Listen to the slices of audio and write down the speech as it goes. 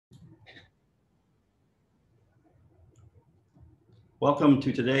Welcome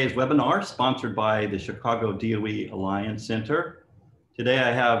to today's webinar sponsored by the Chicago DOE Alliance Center. Today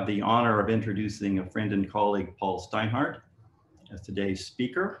I have the honor of introducing a friend and colleague, Paul Steinhardt, as today's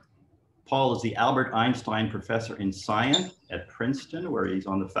speaker. Paul is the Albert Einstein Professor in Science at Princeton, where he's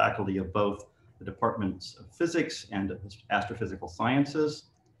on the faculty of both the Departments of Physics and Astrophysical Sciences,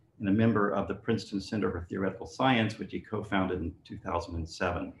 and a member of the Princeton Center for Theoretical Science, which he co-founded in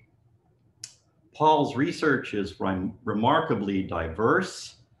 2007. Paul's research is remarkably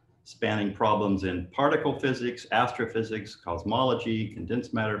diverse, spanning problems in particle physics, astrophysics, cosmology,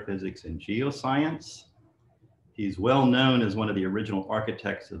 condensed matter physics, and geoscience. He's well known as one of the original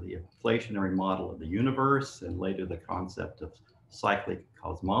architects of the inflationary model of the universe and later the concept of cyclic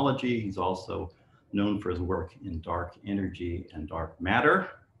cosmology. He's also known for his work in dark energy and dark matter.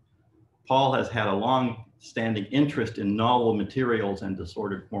 Paul has had a long-standing interest in novel materials and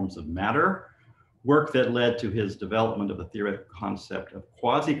disordered forms of matter, work that led to his development of the theoretical concept of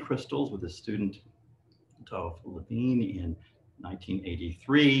quasicrystals with his student Levine in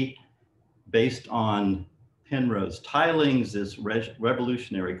 1983. Based on Penrose tilings, this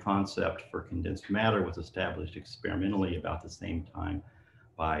revolutionary concept for condensed matter was established experimentally about the same time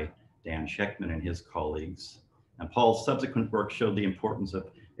by Dan Shechtman and his colleagues. And Paul's subsequent work showed the importance of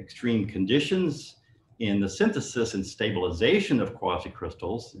extreme conditions in the synthesis and stabilization of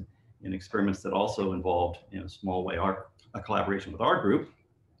quasicrystals in experiments that also involved, in a small way, a collaboration with our group.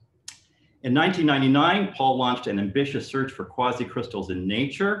 In 1999, Paul launched an ambitious search for quasicrystals in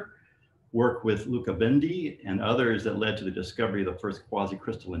nature, work with Luca Bindi and others that led to the discovery of the first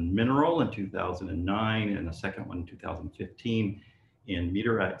quasicrystalline mineral in 2009 and the second one in 2015 in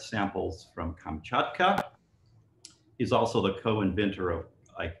meteorite samples from Kamchatka. He's also the co-inventor of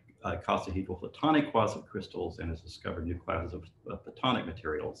icosahedral photonic quasicrystals and has discovered new classes of photonic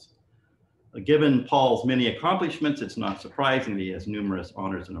materials. Given Paul's many accomplishments, it's not surprising that he has numerous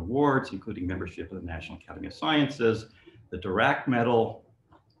honors and awards, including membership of the National Academy of Sciences, the Dirac Medal,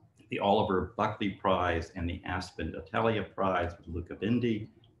 the Oliver Buckley Prize, and the Aspen Italia Prize with Luca Bindi,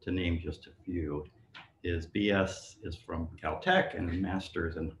 to name just a few. His BS is from Caltech and his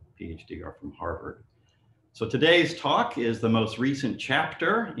master's and PhD are from Harvard. So today's talk is the most recent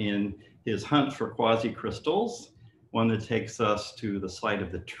chapter in his hunt for quasicrystals, one that takes us to the site of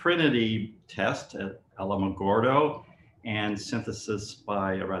the Trinity test at Alamogordo and synthesis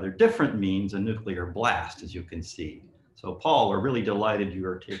by a rather different means, a nuclear blast, as you can see. So Paul, we're really delighted you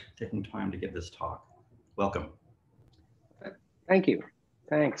are taking time to give this talk. Welcome. Thank you.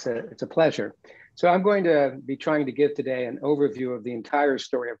 Thanks. It's a pleasure. So I'm going to be trying to give today an overview of the entire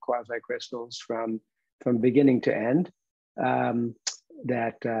story of quasicrystals from beginning to end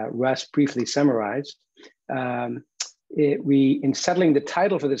that Russ briefly summarized. In settling the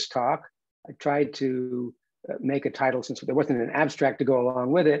title for this talk, I tried to make a title, since there wasn't an abstract to go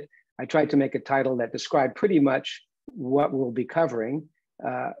along with it, I tried to make a title that described pretty much what we'll be covering,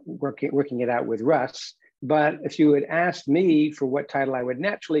 working it out with Russ. But if you had asked me for what title I would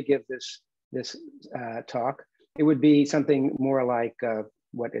naturally give this talk, it would be something more like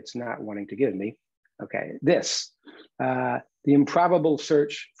what it's not wanting to give me. Okay, the improbable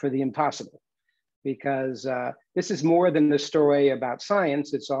search for the impossible. Because this is more than the story about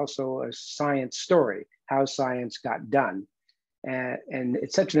science, it's also a science story, how science got done. And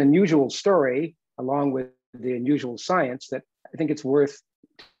it's such an unusual story, along with the unusual science, that I think it's worth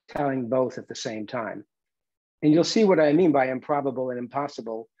telling both at the same time. And you'll see what I mean by improbable and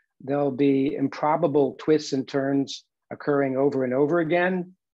impossible. There'll be improbable twists and turns occurring over and over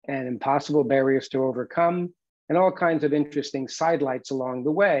again, and impossible barriers to overcome, and all kinds of interesting sidelights along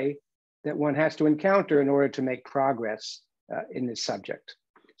the way that one has to encounter in order to make progress in this subject.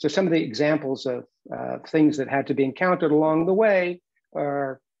 So some of the examples of things that had to be encountered along the way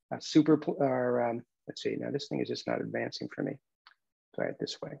are let's see, now this thing is just not advancing for me. Try it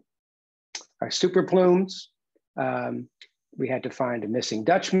this way. Our super plumes. We had to find a missing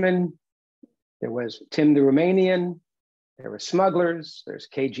Dutchman. There was Tim the Romanian. There were smugglers. There's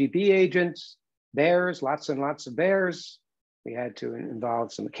KGB agents, bears, lots and lots of bears. We had to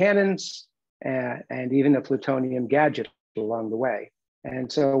involve some cannons and even a plutonium gadget along the way.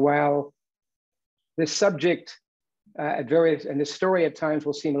 And so while this subject and this story at times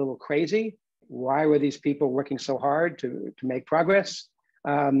will seem a little crazy, why were these people working so hard to make progress?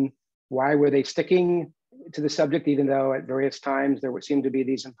 Why were they sticking to the subject, even though at various times there would seem to be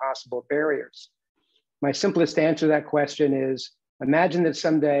these impossible barriers? My simplest answer to that question is, imagine that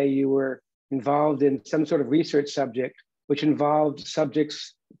someday you were involved in some sort of research subject which involved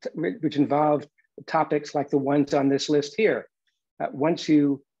topics like the ones on this list here. Once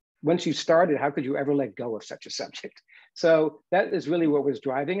you started, how could you ever let go of such a subject? So that is really what was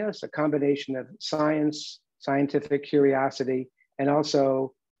driving us, a combination of science, scientific curiosity, and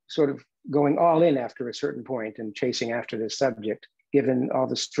also sort of going all in after a certain point and chasing after this subject, given all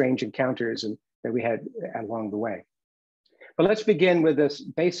the strange encounters that we had along the way. But let's begin with the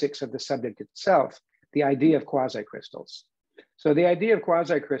basics of the subject itself, the idea of quasicrystals. So the idea of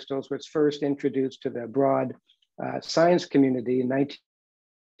quasicrystals was first introduced to the broad science community in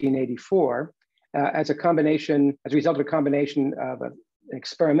 1984 as a result of a combination of an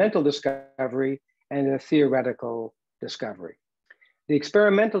experimental discovery and a theoretical discovery. The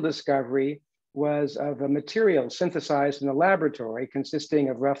experimental discovery was of a material synthesized in a laboratory consisting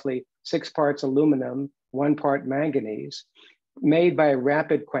of roughly 6 parts aluminum, 1 part manganese, made by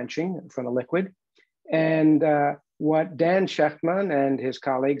rapid quenching from a liquid. And what Dan Shechtman and his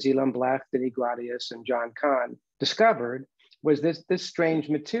colleagues, Elam Black, Denis Gradius, and John Kahn discovered was this strange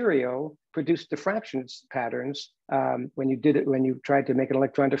material produced diffraction patterns when you tried to make an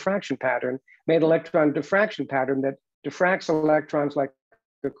electron diffraction pattern, made an electron diffraction pattern that diffracts electrons like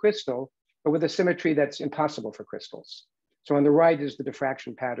a crystal, but with a symmetry that's impossible for crystals. So on the right is the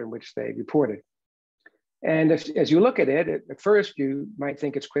diffraction pattern which they reported. And as you look at it, at first you might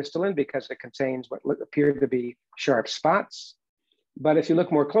think it's crystalline because it contains what appear to be sharp spots. But if you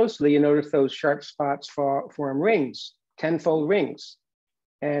look more closely, you notice those sharp spots form rings, 10-fold rings.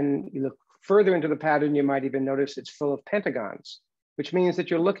 And you look further into the pattern, you might even notice it's full of pentagons, which means that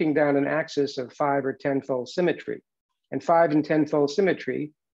you're looking down an axis of 5 or 10-fold symmetry. And 5 and 10-fold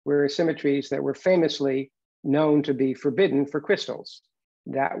symmetry were symmetries that were famously known to be forbidden for crystals.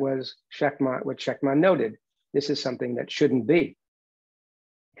 That was what Shechtman noted. This is something that shouldn't be.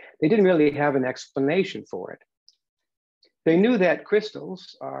 They didn't really have an explanation for it. They knew that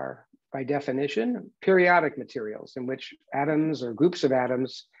crystals are, by definition, periodic materials in which atoms or groups of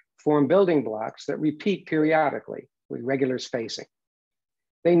atoms form building blocks that repeat periodically with regular spacing.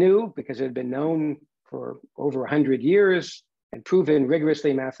 They knew, because it had been known for over 100 years and proven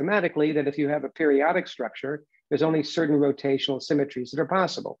rigorously mathematically, that if you have a periodic structure, there's only certain rotational symmetries that are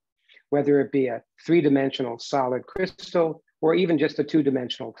possible, whether it be a 3-dimensional solid crystal or even just a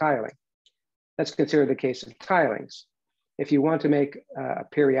 2-dimensional tiling. Let's consider the case of tilings. If you want to make a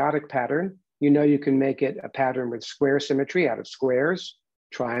periodic pattern, you know you can make it a pattern with square symmetry out of squares,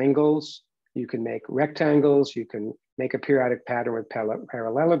 triangles, you can make rectangles, you can make a periodic pattern with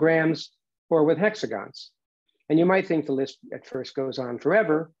parallelograms or with hexagons. And you might think the list at first goes on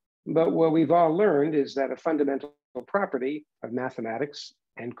forever, but what we've all learned is that a fundamental property of mathematics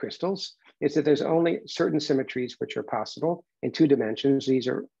and crystals is that there's only certain symmetries which are possible in 2 dimensions. These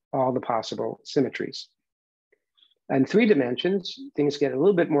are all the possible symmetries. In 3 dimensions, things get a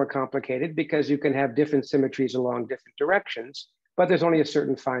little bit more complicated because you can have different symmetries along different directions, but there's only a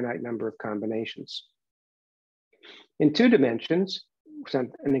certain finite number of combinations. In 2 dimensions,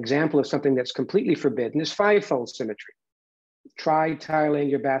 an example of something that's completely forbidden is 5-fold symmetry. Try tiling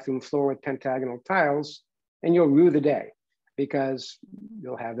your bathroom floor with pentagonal tiles and you'll rue the day because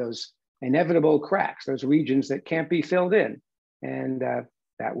you'll have those inevitable cracks, those regions that can't be filled in, and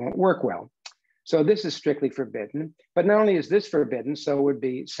that won't work well. So this is strictly forbidden, but not only is this forbidden, so would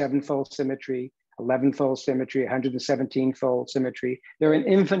be 7-fold symmetry, 11-fold symmetry, 117-fold symmetry. There are an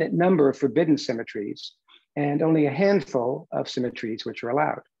infinite number of forbidden symmetries and only a handful of symmetries which are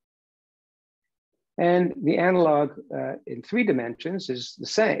allowed. And the analog in 3 dimensions is the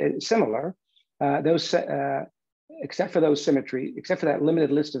same, similar, except for those symmetry, except for that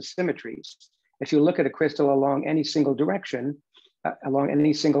limited list of symmetries. If you look at a crystal along any single direction, along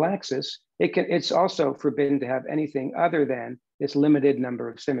any single axis, it's also forbidden to have anything other than this limited number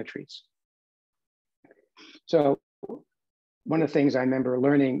of symmetries. So one of the things I remember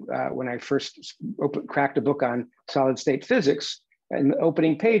learning when I first cracked a book on solid state physics in the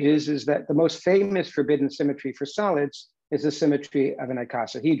opening pages is that the most famous forbidden symmetry for solids is the symmetry of an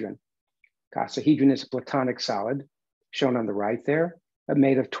icosahedron. Icosahedron is a platonic solid, shown on the right there,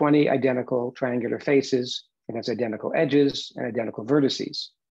 made of 20 identical triangular faces. It has identical edges and identical vertices.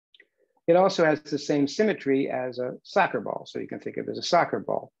 It also has the same symmetry as a soccer ball, so you can think of it as a soccer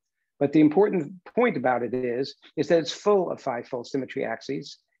ball. But the important point about it is that it's full of 5-fold symmetry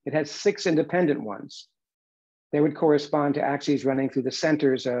axes. It has 6 independent ones. They would correspond to axes running through the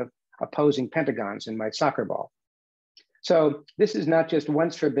centers of opposing pentagons in my soccer ball. So this is not just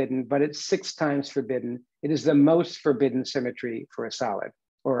once forbidden, but it's 6 times forbidden. It is the most forbidden symmetry for a solid,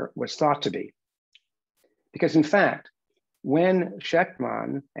 or was thought to be. Because in fact, when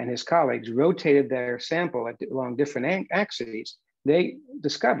Shechtman and his colleagues rotated their sample along different axes, they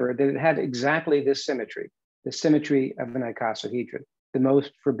discovered that it had exactly this symmetry, the symmetry of an icosahedron, the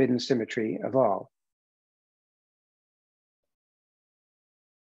most forbidden symmetry of all.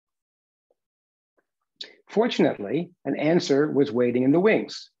 Fortunately, an answer was waiting in the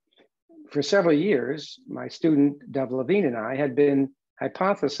wings. For several years, my student, Dov Levine, and I had been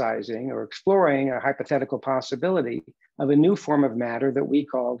hypothesizing or exploring a hypothetical possibility of a new form of matter that we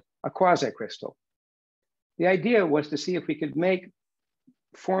called a quasicrystal. The idea was to see if we could make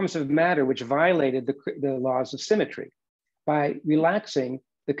forms of matter which violated the laws of symmetry by relaxing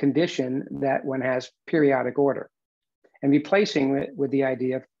the condition that one has periodic order and replacing it with the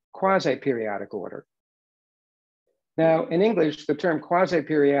idea of quasi-periodic order. Now, in English, the term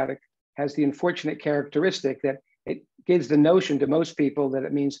quasi-periodic has the unfortunate characteristic that it gives the notion to most people that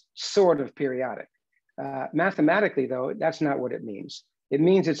it means sort of periodic. Mathematically, though, that's not what it means. It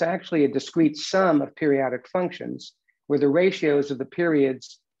means it's actually a discrete sum of periodic functions where the ratios of the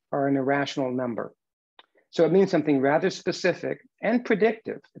periods are an irrational number. So it means something rather specific and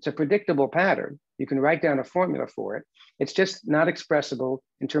predictive. It's a predictable pattern. You can write down a formula for it. It's just not expressible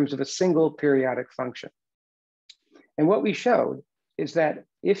in terms of a single periodic function. And what we showed is that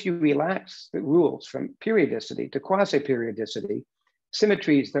if you relax the rules from periodicity to quasi-periodicity,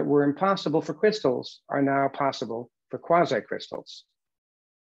 symmetries that were impossible for crystals are now possible for quasi-crystals.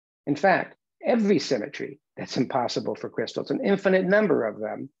 In fact, every symmetry that's impossible for crystals, an infinite number of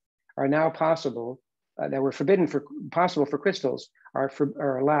them, are now possible, that were possible for crystals,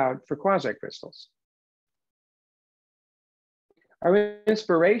 are allowed for quasi-crystals. Our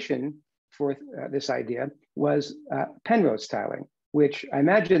inspiration for this idea was Penrose tiling, which I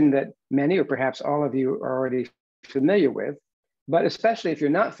imagine that many or perhaps all of you are already familiar with, but especially if you're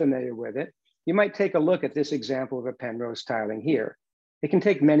not familiar with it, you might take a look at this example of a Penrose tiling here. It can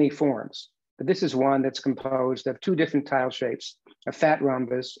take many forms, but this is one that's composed of two different tile shapes, a fat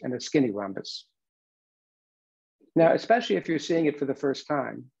rhombus and a skinny rhombus. Now, especially if you're seeing it for the first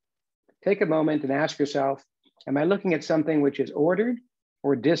time, take a moment and ask yourself, am I looking at something which is ordered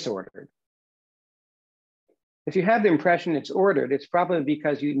or disordered? If you have the impression it's ordered, it's probably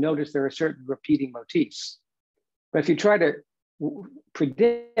because you notice there are certain repeating motifs. But if you try to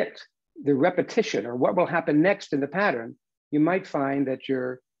predict the repetition or what will happen next in the pattern, you might find that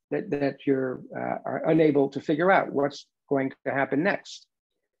you're are unable to figure out what's going to happen next.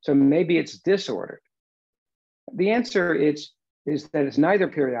 So maybe it's disordered. The answer is that it's neither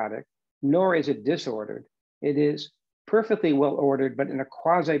periodic, nor is it disordered. It is perfectly well ordered, but in a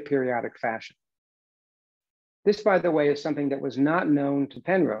quasi-periodic fashion. This, by the way, is something that was not known to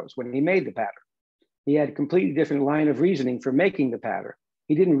Penrose when he made the pattern. He had a completely different line of reasoning for making the pattern.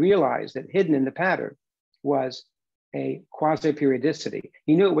 He didn't realize that hidden in the pattern was a quasi-periodicity.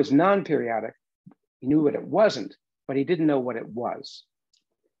 He knew it was non-periodic. He knew what it wasn't, but he didn't know what it was.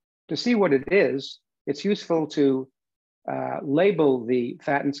 To see what it is, it's useful to label the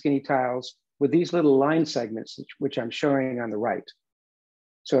fat and skinny tiles with these little line segments, which I'm showing on the right.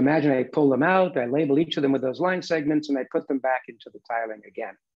 So imagine I pull them out, I label each of them with those line segments, and I put them back into the tiling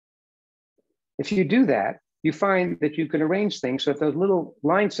again. If you do that, you find that you can arrange things so that those little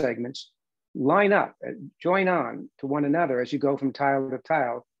line segments line up, join on to one another as you go from tile to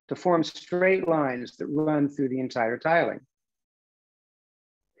tile to form straight lines that run through the entire tiling.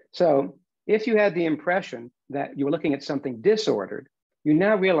 So if you had the impression that you were looking at something disordered, you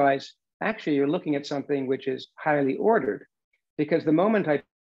now realize actually you're looking at something which is highly ordered, because the moment I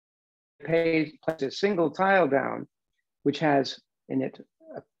place a single tile down, which has in it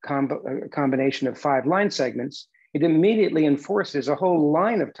a combination of 5 line segments, it immediately enforces a whole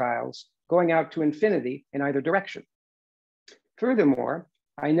line of tiles going out to infinity in either direction. Furthermore,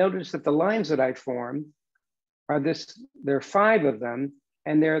 I notice that the lines that I form are there are 5 of them,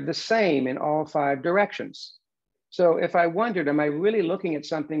 and they're the same in all 5 directions. So if I wondered, am I really looking at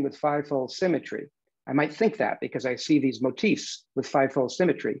something with 5-fold symmetry? I might think that because I see these motifs with 5-fold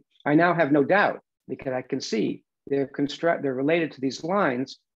symmetry. I now have no doubt because I can see they're related to these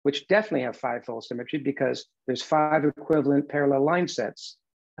lines, which definitely have 5-fold symmetry because there's 5 equivalent parallel line sets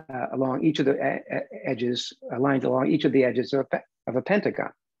along each of the edges, aligned along each of the edges of a pentagon.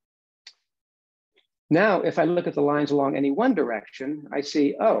 Now, if I look at the lines along any one direction, I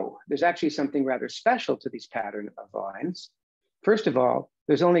see, oh, there's actually something rather special to these pattern of lines. First of all,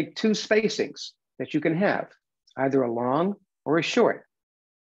 there's only 2 spacings that you can have, either a long or a short.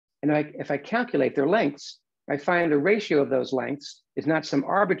 And if I calculate their lengths, I find the ratio of those lengths is not some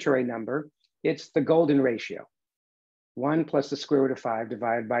arbitrary number, it's the golden ratio. 1 plus the square root of 5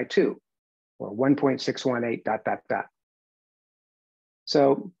 divided by 2, or 1.618 ...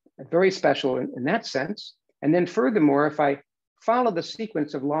 So very special in that sense. And then furthermore, if I follow the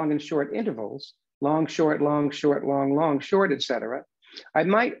sequence of long and short intervals, long, short, long, short, long, long, short, etc., I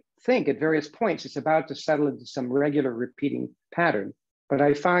might think at various points it's about to settle into some regular repeating pattern, but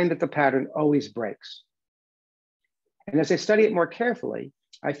I find that the pattern always breaks. And as I study it more carefully,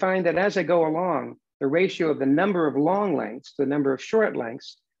 I find that as I go along, the ratio of the number of long lengths to the number of short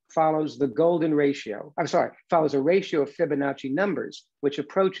lengths follows the golden ratio. Follows a ratio of Fibonacci numbers, which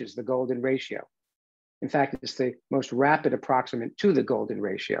approaches the golden ratio. In fact, it's the most rapid approximant to the golden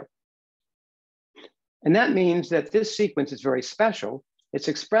ratio. And that means that this sequence is very special. It's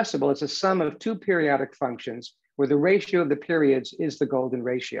expressible as a sum of two periodic functions where the ratio of the periods is the golden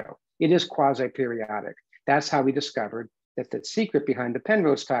ratio. It is quasi-periodic. That's how we discovered that the secret behind the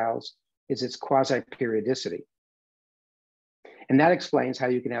Penrose tiles is its quasi-periodicity. And that explains how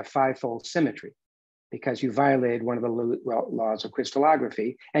you can have five-fold symmetry, because you violated one of the laws of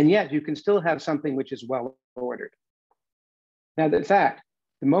crystallography, and yet you can still have something which is well ordered. Now, in fact,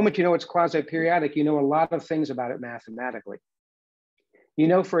 the moment you know it's quasi-periodic, you know a lot of things about it mathematically. You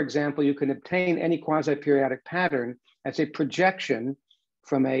know, for example, you can obtain any quasi-periodic pattern as a projection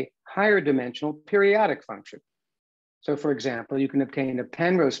from a higher dimensional periodic function. So for example, you can obtain a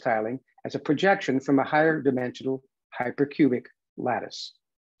Penrose tiling as a projection from a higher dimensional hypercubic lattice.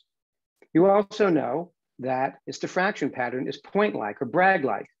 You also know that its diffraction pattern is point-like or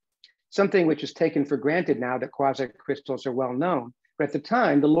Bragg-like, something which is taken for granted now that quasi-crystals are well known. But at the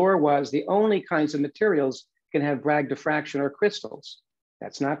time, the lore was the only kinds of materials can have Bragg diffraction or crystals.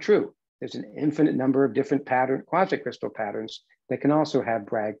 That's not true. There's an infinite number of different quasi-crystal patterns that can also have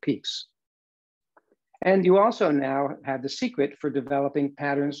Bragg peaks. And you also now have the secret for developing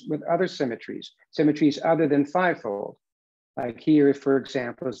patterns with other symmetries other than fivefold. Like here, for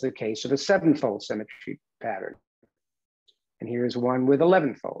example, is the case of a sevenfold symmetry pattern. And here's one with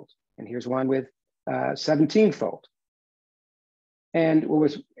 11-fold. And here's one with 17-fold. And what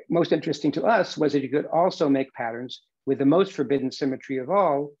was most interesting to us was that you could also make patterns with the most forbidden symmetry of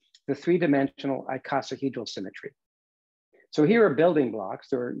all, the three-dimensional icosahedral symmetry. So here are building blocks.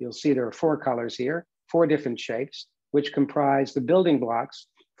 You'll see there are four colors here, four different shapes, which comprise the building blocks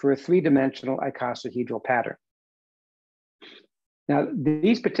for a three-dimensional icosahedral pattern. Now,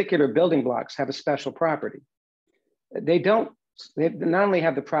 these particular building blocks have a special property. They not only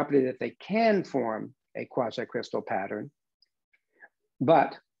have the property that they can form a quasi-crystal pattern,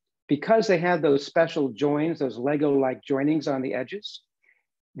 but because they have those special joins, those Lego-like joinings on the edges,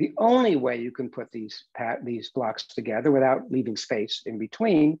 the only way you can put these blocks together without leaving space in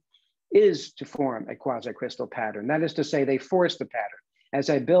between is to form a quasi-crystal pattern. That is to say, they force the pattern. As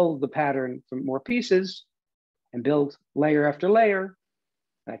I build the pattern from more pieces and build layer after layer,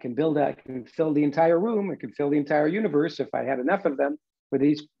 I can fill the entire room, I can fill the entire universe if I had enough of them with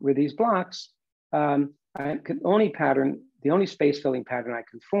these blocks. The only space-filling pattern I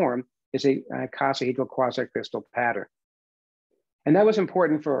can form is a icosahedral quasi-crystal pattern. And that was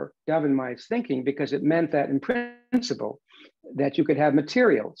important for Dove and my thinking because it meant that in principle, that you could have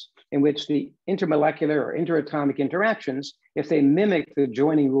materials in which the intermolecular or interatomic interactions, if they mimic the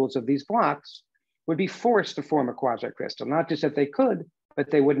joining rules of these blocks, would be forced to form a quasi-crystal. Not just that they could, but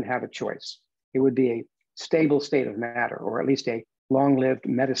they wouldn't have a choice. It would be a stable state of matter, or at least a long-lived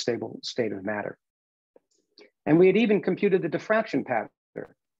metastable state of matter. And we had even computed the diffraction pattern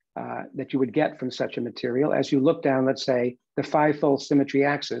that you would get from such a material as you look down, let's say, the five-fold symmetry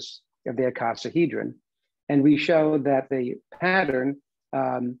axis of the icosahedron. And we showed that the pattern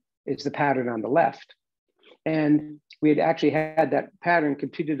is the pattern on the left. And we had actually had that pattern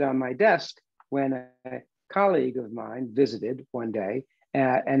computed on my desk when a colleague of mine visited one day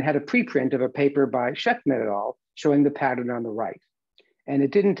and had a preprint of a paper by Sheckman et al. Showing the pattern on the right. And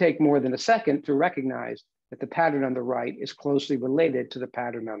it didn't take more than a second to recognize that the pattern on the right is closely related to the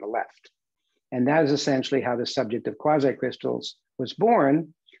pattern on the left. And that is essentially how the subject of quasi-crystals was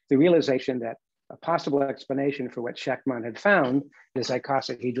born, the realization that a possible explanation for what Sheckman had found, this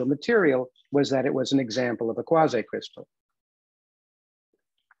icosahedral material, was that it was an example of a quasi-crystal.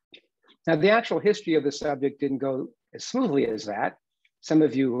 Now, the actual history of the subject didn't go as smoothly as that. Some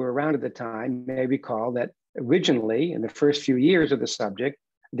of you who were around at the time may recall that originally, in the first few years of the subject,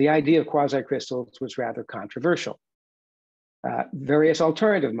 the idea of quasi-crystals was rather controversial. Various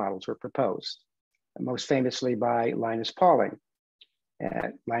alternative models were proposed, most famously by Linus Pauling.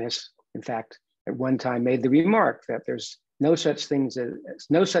 Linus, in fact, at one time made the remark that there's no such thing as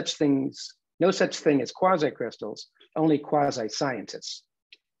quasi-crystals, only quasi-scientists.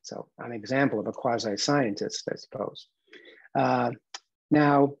 So I'm an example of a quasi-scientist, I suppose.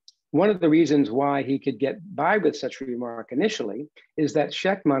 Now, one of the reasons why he could get by with such a remark initially is that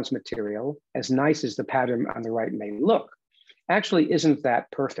Sheckman's material, as nice as the pattern on the right may look, actually isn't that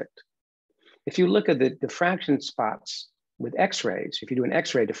perfect. If you look at the diffraction spots with X-rays, if you do an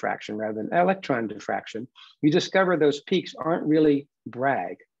X-ray diffraction rather than electron diffraction, you discover those peaks aren't really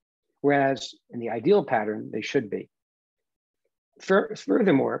Bragg, whereas in the ideal pattern, they should be.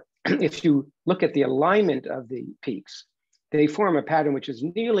 Furthermore, if you look at the alignment of the peaks, they form a pattern which is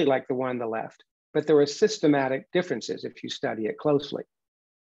nearly like the one on the left, but there are systematic differences if you study it closely.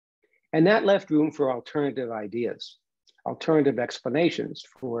 And that left room for alternative ideas, alternative explanations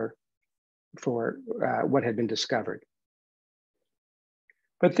for what had been discovered.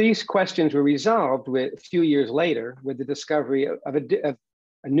 But these questions were resolved a few years later with the discovery of a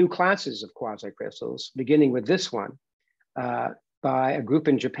new classes of quasicrystals, beginning with this one by a group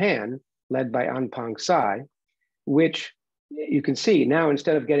in Japan led by Anpang Sai, which you can see now,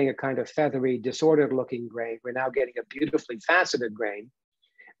 instead of getting a kind of feathery, disordered looking grain, we're now getting a beautifully faceted grain.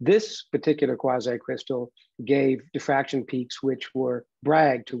 This particular quasicrystal gave diffraction peaks which were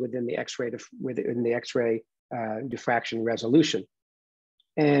bragged to within the X-ray diffraction resolution,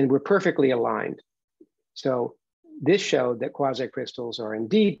 and were perfectly aligned. So this showed that quasicrystals are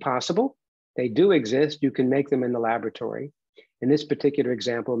indeed possible. They do exist. You can make them in the laboratory. In this particular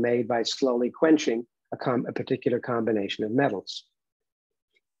example, made by slowly quenching a particular combination of metals.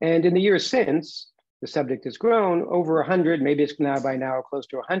 And in the years since, the subject has grown over 100, maybe it's by now close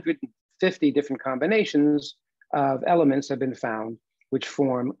to 150 different combinations of elements have been found which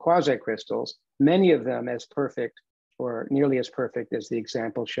form quasicrystals, many of them as perfect or nearly as perfect as the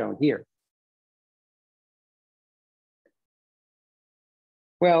example shown here.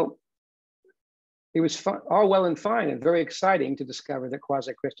 Well, it was all well and fine and very exciting to discover that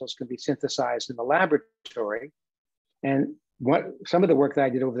quasicrystals can be synthesized in the laboratory. And some of the work that I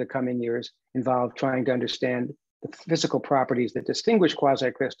did over the coming years involved trying to understand the physical properties that distinguish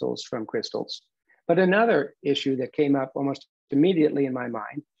quasicrystals from crystals. But another issue that came up almost immediately in my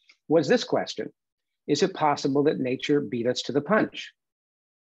mind was this question: is it possible that nature beat us to the punch?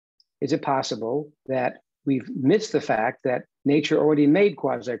 Is it possible that we've missed the fact that nature already made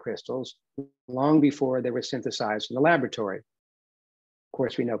quasicrystals long before they were synthesized in the laboratory? Of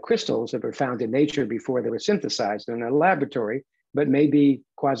course, we know crystals that were found in nature before they were synthesized in a laboratory, but maybe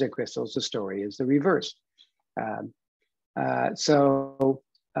quasicrystals, the story is the reverse.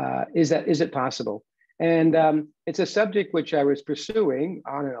 Is it possible? And it's a subject which I was pursuing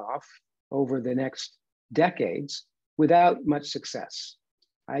on and off over the next decades without much success.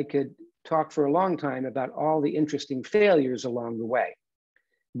 I could talk for a long time about all the interesting failures along the way,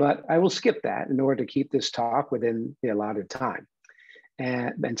 but I will skip that in order to keep this talk within the allotted time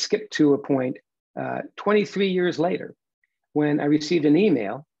and skip to a point 23 years later when I received an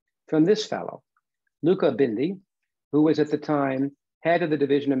email from this fellow, Luca Bindi, who was at the time head of the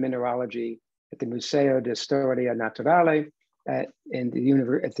Division of Mineralogy at the Museo di Storia Naturale at the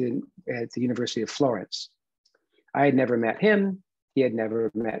University of Florence. I had never met him, he had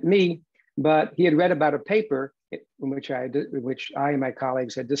never met me, but he had read about a paper in which I and my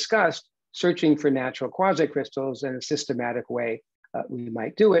colleagues had discussed searching for natural quasicrystals in a systematic way we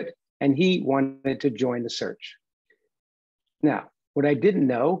might do it, and he wanted to join the search. Now, what I didn't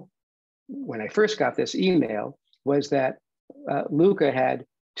know when I first got this email was that Luca had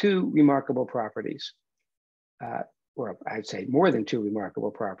two remarkable properties, or I'd say more than two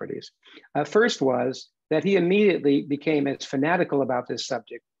remarkable properties. First was that he immediately became as fanatical about this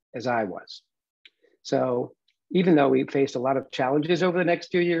subject as I was. So even though we faced a lot of challenges over the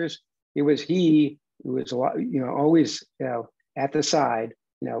next few years, it was he who was always at the side,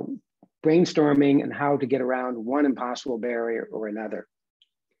 brainstorming and how to get around one impossible barrier or another.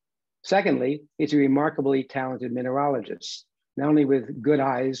 Secondly, he's a remarkably talented mineralogist, not only with good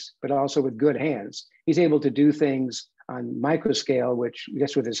eyes, but also with good hands. He's able to do things on micro scale, which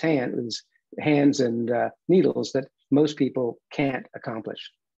just with his hands and needles that most people can't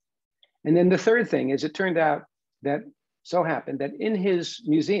accomplish. And then the third thing is, it turned out that so happened that in his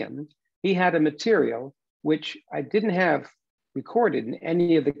museum, he had a material which I didn't have recorded in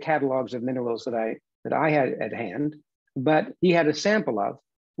any of the catalogs of minerals that I had at hand, but he had a sample of,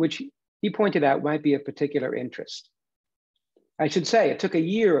 which he pointed out might be of particular interest. I should say it took a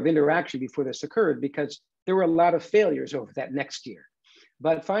year of interaction before this occurred because there were a lot of failures over that next year.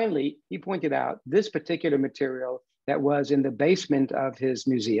 But finally, he pointed out this particular material that was in the basement of his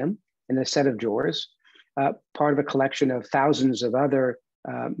museum in a set of drawers, part of a collection of thousands of other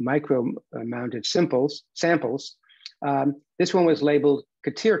micro-mounted samples. This one was labeled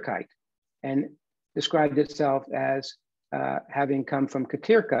Katirkite and described itself as having come from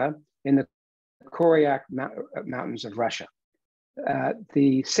Katirka in the Koryak Mountains of Russia.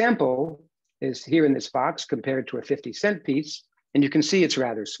 The sample is here in this box compared to a 50-cent piece, and you can see it's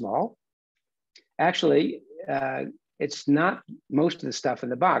rather small. Actually, it's not most of the stuff in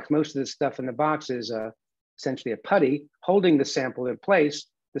the box. Most of the stuff in the box is essentially a putty holding the sample in place.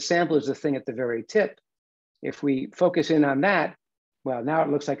 The sample is the thing at the very tip. If we focus in on that, well, now it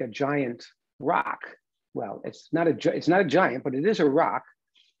looks like a giant rock. Well, it's not a giant, but it is a rock.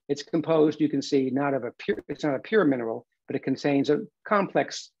 It's composed, you can see, it's not a pure mineral, but it contains a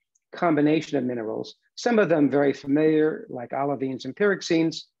complex combination of minerals, some of them very familiar, like olivines and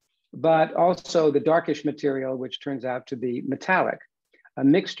pyroxenes, but also the darkish material, which turns out to be metallic, a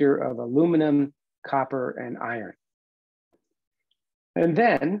mixture of aluminum, copper, and iron. And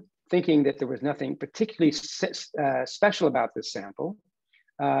then, thinking that there was nothing particularly special about this sample,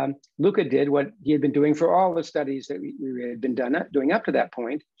 Luca did what he had been doing for all the studies that we had been doing up to that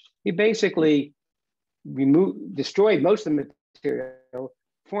point. He basically destroyed most of the material,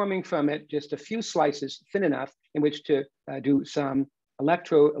 forming from it just a few slices thin enough in which to do some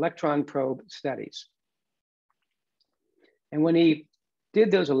electron probe studies. And when he did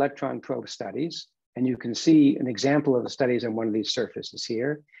those electron probe studies, and you can see an example of the studies on one of these surfaces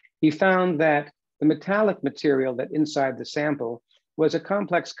here, he found that the metallic material that inside the sample was a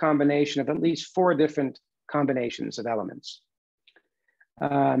complex combination of at least 4 different combinations of elements.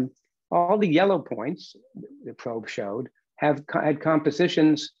 All the yellow points the probe showed had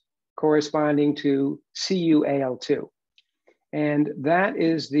compositions corresponding to CuAl2. And that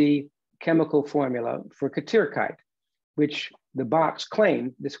is the chemical formula for Katirkite, which the box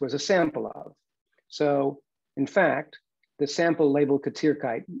claimed this was a sample of. So in fact, the sample labeled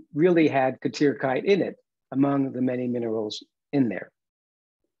Katirkite really had Katirkite in it among the many minerals in there.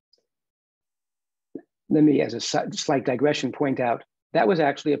 Let me, as a slight digression, point out that was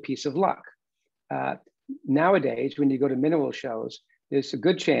actually a piece of luck. Nowadays, when you go to mineral shows, there's a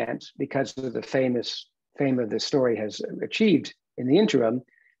good chance, because of the fame of this story has achieved in the interim,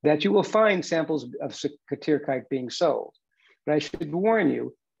 that you will find samples of Katirkite being sold. But I should warn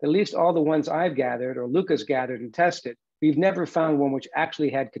you, at least all the ones I've gathered or Luca's gathered and tested, we've never found one which actually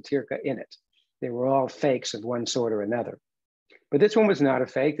had Katirkite in it. They were all fakes of one sort or another. But this one was not a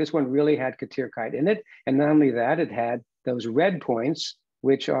fake. This one really had Katirkite in it. And not only that, it had those red points,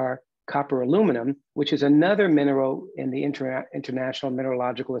 which are copper aluminum, which is another mineral in the International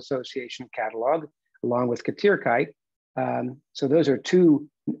Mineralogical Association catalog, along with Katirkite. So those are 2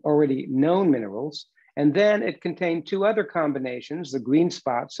 already known minerals. And then it contained 2 other combinations, the green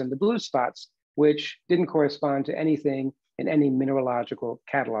spots and the blue spots, which didn't correspond to anything in any mineralogical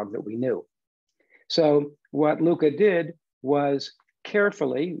catalog that we knew. So what Luca did was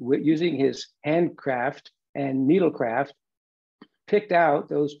carefully, using his handcraft and needlecraft, picked out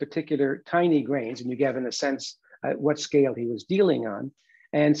those particular tiny grains, and you get in a sense what scale he was dealing on,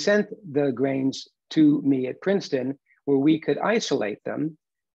 and sent the grains to me at Princeton, where we could isolate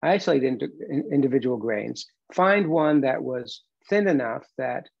individual grains, find one that was thin enough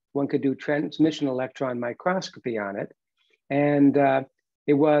that one could do transmission electron microscopy on it. And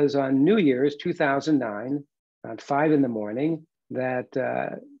it was on New Year's 2009, around 5 in the morning, that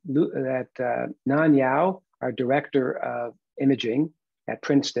Nan Yao, our director of imaging at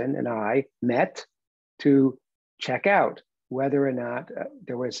Princeton, and I met to check out whether or not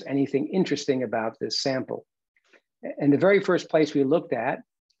there was anything interesting about this sample. And the very first place we looked at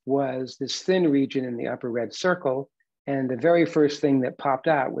was this thin region in the upper red circle. And the very first thing that popped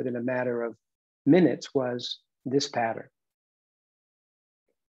out within a matter of minutes was this pattern.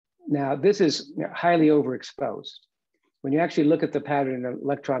 Now, this is highly overexposed. When you actually look at the pattern in an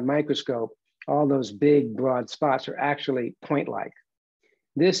electron microscope, all those big, broad spots are actually point-like.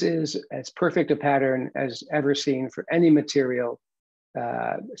 This is as perfect a pattern as ever seen for any material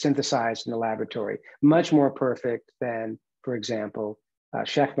synthesized in the laboratory, much more perfect than, for example,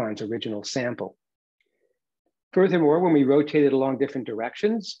 Shechtman's original sample. Furthermore, when we rotated along different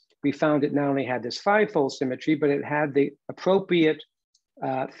directions, we found it not only had this 5-fold symmetry, but it had the appropriate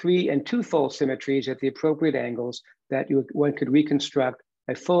 3- and 2-fold symmetries at the appropriate angles that one could reconstruct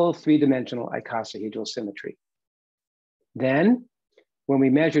a full 3-dimensional icosahedral symmetry. Then, when we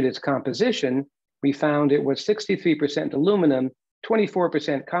measured its composition, we found it was 63% aluminum,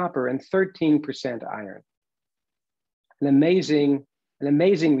 24% copper, and 13% iron. An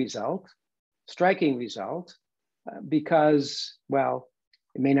amazing result, striking result, because, well,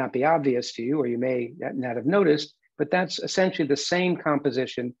 it may not be obvious to you, or you may not have noticed, but that's essentially the same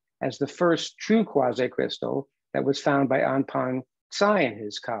composition as the first true quasi-crystal that was found by Anpong Tsai and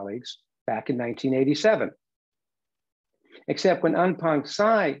his colleagues back in 1987. Except when Anpong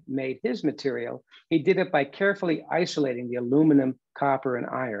Tsai made his material, he did it by carefully isolating the aluminum, copper, and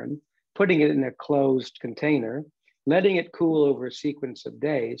iron, putting it in a closed container, letting it cool over a sequence of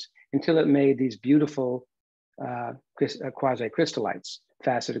days until it made these beautiful quasi-crystallites,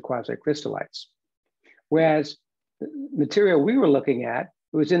 faceted quasi-crystallites. Whereas the material we were looking at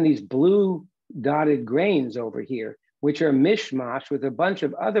was in these blue dotted grains over here, which are mishmash with a bunch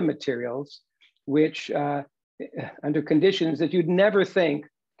of other materials, which under conditions that you'd never think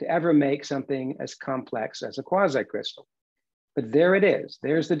to ever make something as complex as a quasicrystal. But there it is,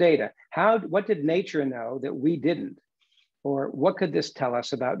 there's the data. What did nature know that we didn't? Or what could this tell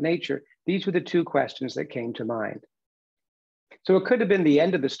us about nature? These were the two questions that came to mind. So it could have been the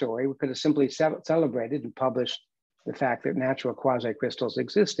end of the story. We could have simply celebrated and published the fact that natural quasicrystals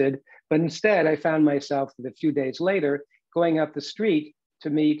existed. But instead, I found myself a few days later going up the street to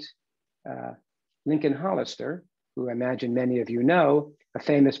meet Lincoln Hollister, who I imagine many of you know, a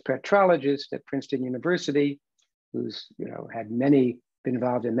famous petrologist at Princeton University, who's been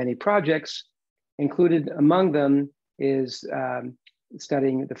involved in many projects. Included among them is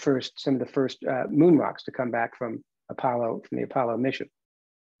studying some of the first moon rocks to come back from the Apollo mission.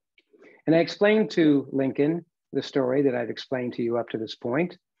 And I explained to Lincoln the story that I've explained to you up to this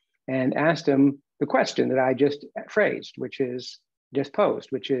point, and asked him the question that I just posed,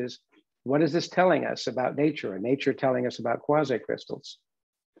 which is, what is this telling us about nature, and nature telling us about quasicrystals?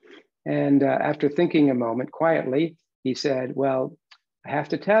 And after thinking a moment quietly, he said, well, I have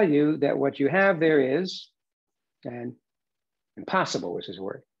to tell you that what you have there is, and impossible was his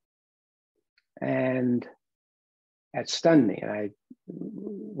word. And that stunned me. And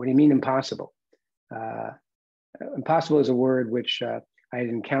what do you mean impossible? Impossible is a word which I had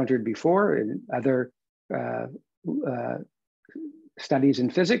encountered before in other studies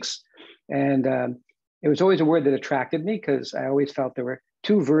in physics. And it was always a word that attracted me because I always felt there were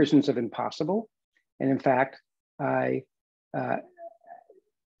two versions of impossible. And in fact, I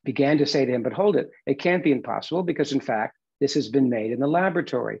began to say to him, but hold it, it can't be impossible because in fact, this has been made in the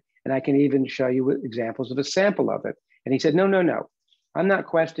laboratory. And I can even show you examples of a sample of it. And he said, no, no, no. I'm not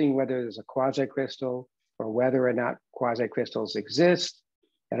questioning whether there's a quasicrystal or whether or not quasicrystals exist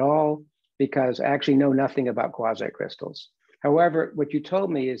at all, because I actually know nothing about quasicrystals. However, what you told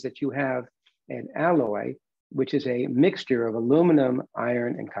me is that you have an alloy, which is a mixture of aluminum,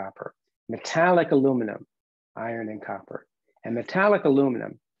 iron, and copper, metallic aluminum, iron, and copper. And metallic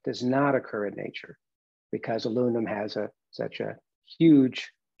aluminum does not occur in nature because aluminum has such a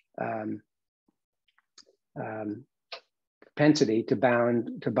huge propensity to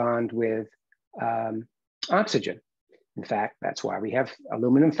bond with oxygen. In fact, that's why we have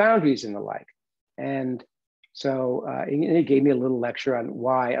aluminum foundries and the like. And so he gave me a little lecture on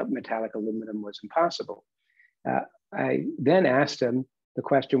why metallic aluminum was impossible. I then asked him the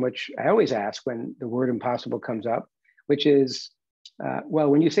question which I always ask when the word impossible comes up, which is, well,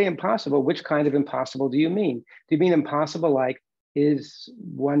 when you say impossible, which kind of impossible do you mean? Do you mean impossible like, is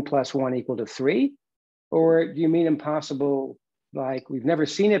 1 + 1 = 3? Or do you mean impossible like we've never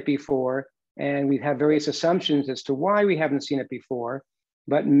seen it before and we have various assumptions as to why we haven't seen it before,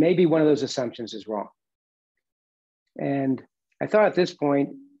 but maybe one of those assumptions is wrong? And I thought at this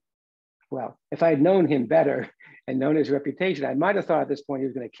point, well, if I had known him better and known his reputation, I might have thought at this point he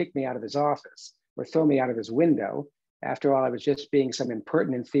was going to kick me out of his office or throw me out of his window. After all, I was just being some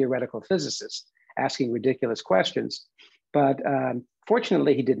impertinent theoretical physicist asking ridiculous questions. But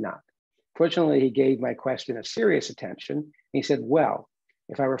fortunately, he did not. Fortunately, he gave my question a serious attention. And he said, well,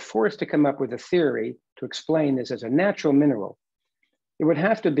 if I were forced to come up with a theory to explain this as a natural mineral, it would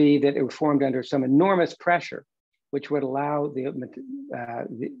have to be that it was formed under some enormous pressure, which would allow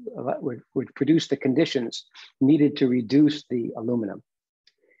would produce the conditions needed to reduce the aluminum.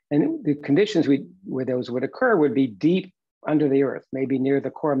 And the conditions where those would occur would be deep under the earth, maybe near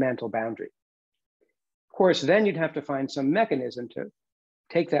the core mantle boundary. Of course, then you'd have to find some mechanism to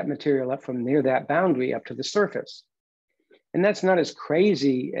take that material up from near that boundary up to the surface. And that's not as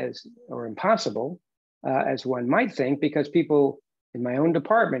crazy or impossible as one might think, because people in my own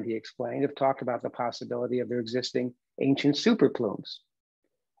department, he explained, have talked about the possibility of there existing ancient superplumes.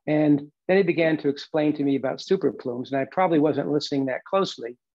 And then he began to explain to me about superplumes, and I probably wasn't listening that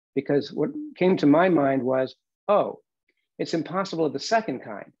closely, because what came to my mind was, oh, it's impossible of the second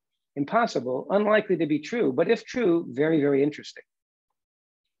kind. Impossible, unlikely to be true, but if true, very, very interesting.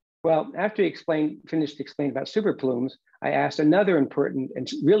 Well, after he finished explaining about superplumes, I asked another important and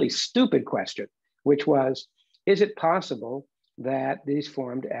really stupid question, which was, is it possible that these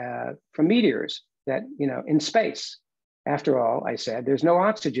formed from meteors that, in space? After all, I said, there's no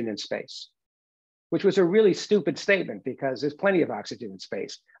oxygen in space, which was a really stupid statement because there's plenty of oxygen in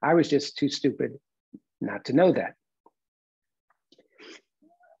space. I was just too stupid not to know that.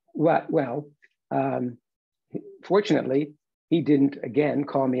 Well, fortunately, he didn't, again,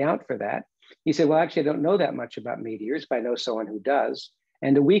 call me out for that. He said, well, actually, I don't know that much about meteors, but I know someone who does.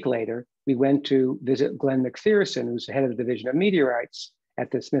 And a week later, we went to visit Glenn McPherson, who's the head of the Division of Meteorites at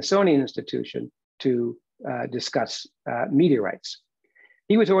the Smithsonian Institution, to discuss meteorites.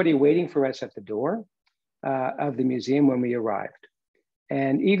 He was already waiting for us at the door of the museum when we arrived.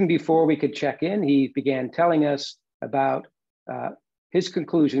 And even before we could check in, he began telling us about his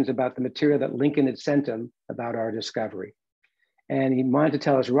conclusions about the material that Lincoln had sent him about our discovery. And he wanted to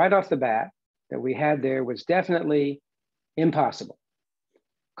tell us right off the bat that we had there was definitely impossible.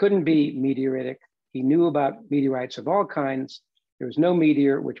 Couldn't be meteoritic. He knew about meteorites of all kinds. There was no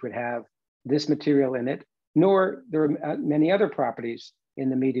meteor which would have this material in it, nor there were many other properties in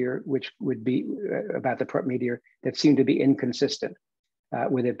the meteor which would be about the meteor that seemed to be inconsistent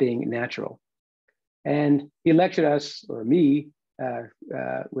with it being natural. And he lectured us, or me,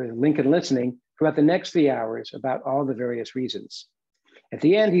 with Lincoln listening, for about the next 3 hours about all the various reasons. At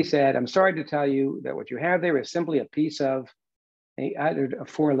the end, he said, I'm sorry to tell you that what you have there is simply a piece of either a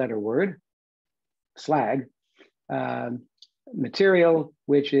 4-letter word, slag, material,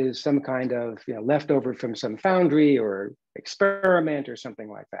 which is some kind of leftover from some foundry or experiment or something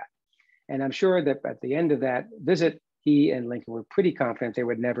like that. And I'm sure that at the end of that visit, he and Lincoln were pretty confident they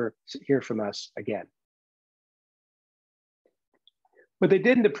would never hear from us again. What they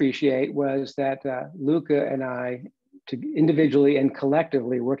didn't appreciate was that Luca and I, individually and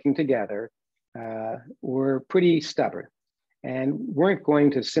collectively working together, were pretty stubborn and weren't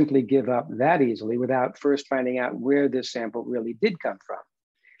going to simply give up that easily without first finding out where this sample really did come from.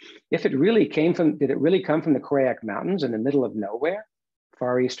 If it really came from, did it really come from the Koyak Mountains in the middle of nowhere,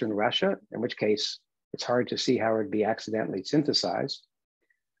 far eastern Russia, in which case it's hard to see how it would be accidentally synthesized.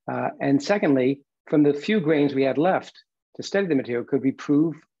 And secondly, from the few grains we had left to study the material, could we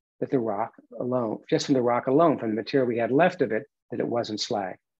prove that the rock alone, just from the rock alone, from the material we had left of it, that it wasn't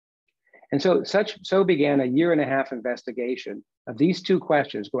slag? And so began a 1.5-year investigation of these two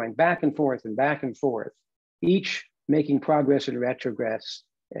questions, going back and forth, each making progress and retrogress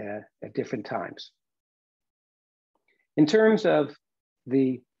at different times. In terms of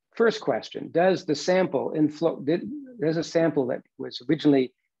the first question, does the sample there's a sample that was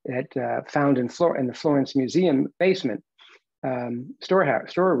originally found in the Florence Museum basement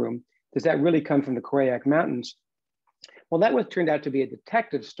storeroom, does that really come from the Koyak Mountains? Well, that turned out to be a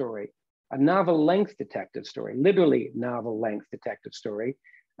detective story, a novel-length detective story, literally novel-length detective story.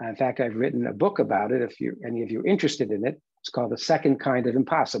 In fact, I've written a book about it. If any of you are interested in it, it's called The Second Kind of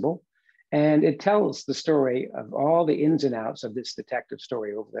Impossible. And it tells the story of all the ins and outs of this detective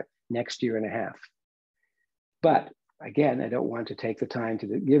story over the next 1.5 years. But again, I don't want to take the time to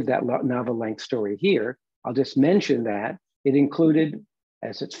give that novel-length story here. I'll just mention that it included,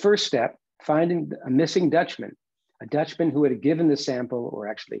 as its first step, finding a missing Dutchman, a Dutchman who had given the sample, or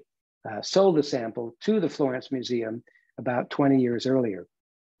actually sold the sample to the Florence Museum about 20 years earlier.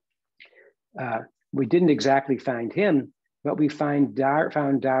 We didn't exactly find him, but we found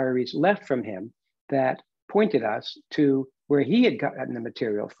diaries left from him that pointed us to where he had gotten the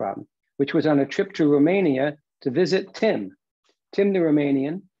material from, which was on a trip to Romania to visit Tim the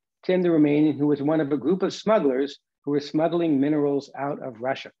Romanian, who was one of a group of smugglers who were smuggling minerals out of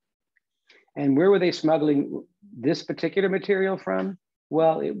Russia. And where were they smuggling this particular material from?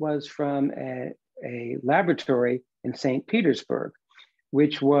 Well, it was from a laboratory in St. Petersburg,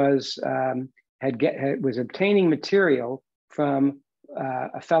 which was obtaining material from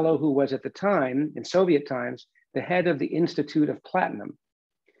a fellow who was at the time, in Soviet times, the head of the Institute of Platinum,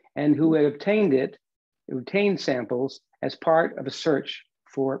 and who had obtained samples as part of a search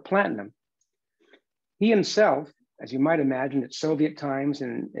for platinum. He himself, as you might imagine, at Soviet times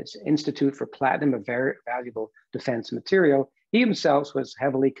and its Institute for Platinum, a very valuable defense material, he himself was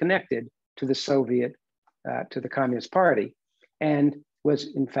heavily connected to the to the Communist Party, and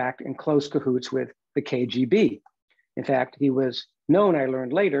was in fact in close cahoots with the KGB. In fact, he was known, I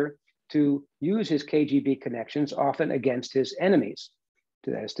learned later, to use his KGB connections often against his enemies,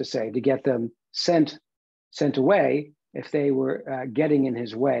 that is to say, to get them sent away if they were getting in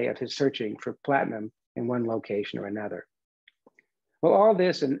his way of his searching for platinum in one location or another. Well, all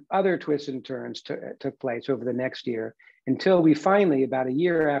this and other twists and turns took place over the next year until we finally, about 1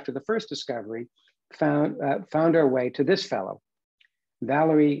 year after the first discovery, found our way to this fellow,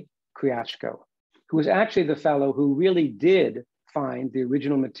 Valery Kryachko, who was actually the fellow who really did find the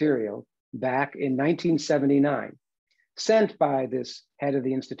original material back in 1979, sent by this head of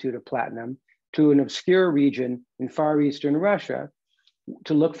the Institute of Platinum to an obscure region in far eastern Russia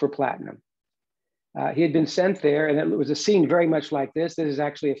to look for platinum. He had been sent there, and it was a scene very much like this. This is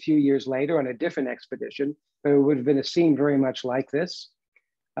actually a few years later on a different expedition, but it would have been a scene very much like this.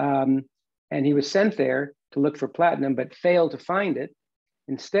 And he was sent there to look for platinum, but failed to find it.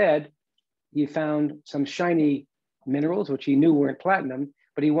 Instead, he found some shiny minerals, which he knew weren't platinum,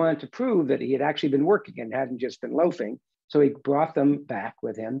 but he wanted to prove that he had actually been working and hadn't just been loafing. So he brought them back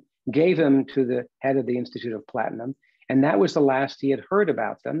with him, gave them to the head of the Institute of Platinum, and that was the last he had heard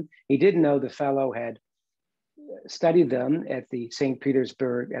about them. He didn't know the fellow had studied them at the St.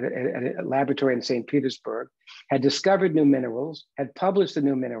 Petersburg, at a laboratory in St. Petersburg, had discovered new minerals, had published the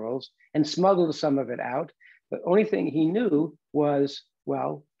new minerals, and smuggled some of it out. The only thing he knew was,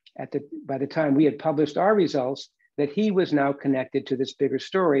 well, by the time we had published our results, that he was now connected to this bigger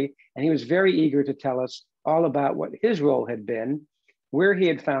story. And he was very eager to tell us all about what his role had been, where he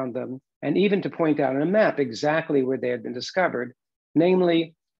had found them, and even to point out on a map exactly where they had been discovered,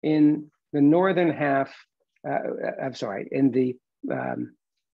 namely in the northern half, in the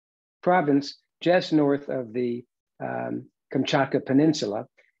province just north of the Kamchatka Peninsula,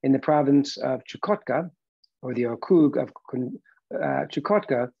 in the province of Chukotka, or the Okrug of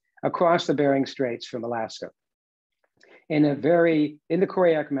Chukotka, across the Bering Straits from Alaska, in the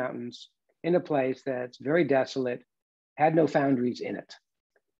Koryak Mountains, in a place that's very desolate, had no foundries in it.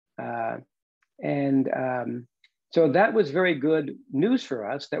 So that was very good news for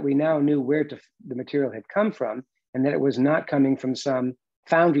us, that we now knew where the material had come from, and that it was not coming from some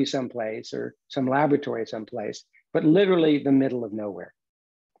foundry someplace or some laboratory someplace, but literally the middle of nowhere.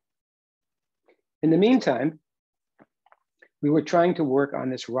 In the meantime, we were trying to work on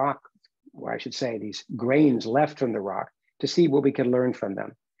this rock, or I should say these grains left from the rock, to see what we could learn from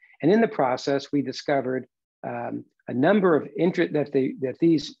them. And in the process, we discovered a number of that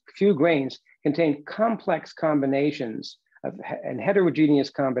these few grains contain complex combinations and heterogeneous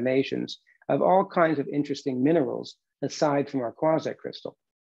combinations of all kinds of interesting minerals aside from our quasi-crystal.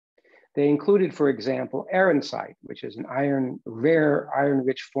 They included, for example, aerensite, which is an rare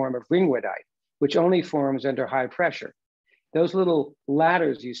iron-rich form of ringwoodite, which only forms under high pressure. Those little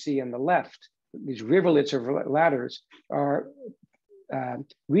ladders you see on the left, these rivulets of ladders, are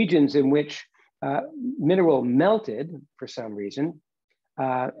regions in which mineral melted for some reason,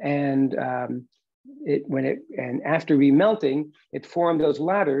 and after remelting, it formed those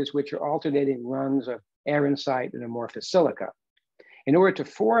ladders, which are alternating rungs of aerensite and amorphous silica. In order to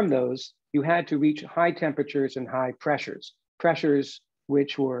form those, you had to reach high temperatures and high pressures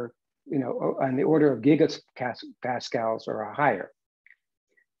which were, on the order of gigapascals or higher.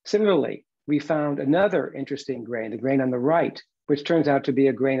 Similarly, we found another interesting grain, the grain on the right, which turns out to be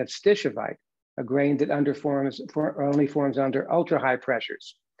a grain of stishovite, a grain that only forms under ultra high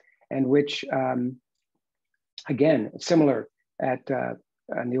pressures, and which, again, similar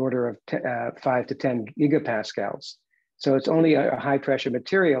on the order of 5 to 10 gigapascals. So it's only a high pressure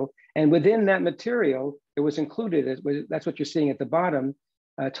material. And within that material, it was included, that's what you're seeing at the bottom,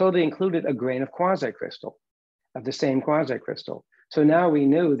 totally included a grain of quasi-crystal, of the same quasi-crystal. So now we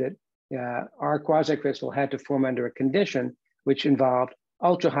knew that our quasi-crystal had to form under a condition which involved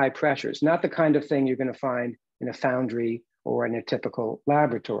ultra high pressures, not the kind of thing you're going to find in a foundry or in a typical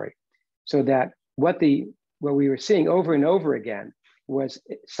laboratory. So that what we were seeing over and over again was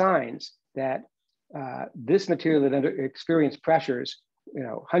signs that this material that experienced pressures,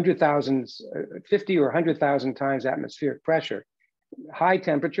 100,000, 50 or 100,000 times atmospheric pressure, highish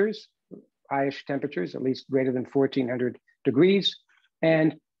temperatures, at least greater than 1400 degrees,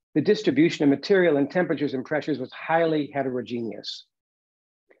 and the distribution of material and temperatures and pressures was highly heterogeneous.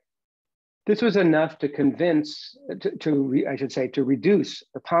 This was enough to convince, to reduce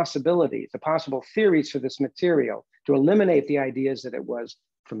the possibilities, the possible theories for this material, to eliminate the ideas that it was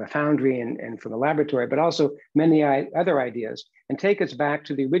from a foundry and from a laboratory, but also many other ideas, and take us back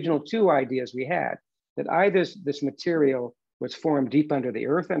to the original two ideas we had, that either this material was formed deep under the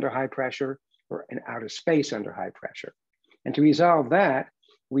earth under high pressure or in outer space under high pressure. And to resolve that,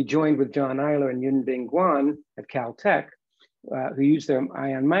 we joined with John Eiler and Yunbing Guan at Caltech, who used their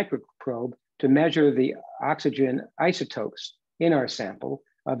ion microprobe to measure the oxygen isotopes in our sample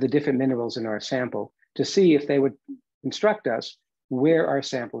of the different minerals in our sample to see if they would instruct us where our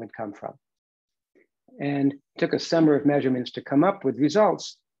sample had come from. And it took a summer of measurements to come up with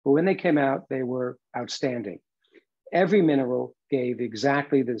results, but when they came out, they were outstanding. Every mineral gave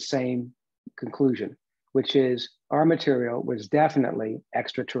exactly the same conclusion, which is our material was definitely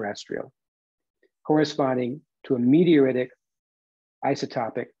extraterrestrial, corresponding to a meteoritic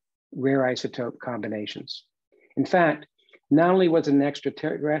isotopic rare isotope combinations. In fact, not only was it an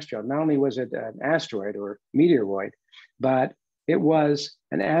extraterrestrial, not only was it an asteroid or meteoroid, but it was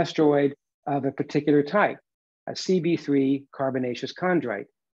an asteroid of a particular type, a CB3 carbonaceous chondrite,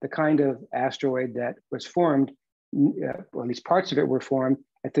 the kind of asteroid that was formed, or at least parts of it were formed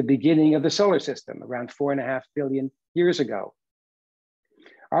at the beginning of the solar system, around 4.5 billion years ago.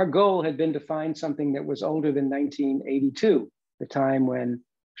 Our goal had been to find something that was older than 1982, the time when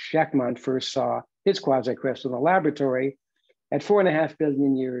Schachmann first saw his quasicrystal in the laboratory. At 4.5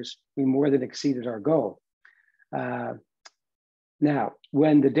 billion years, we more than exceeded our goal. Now,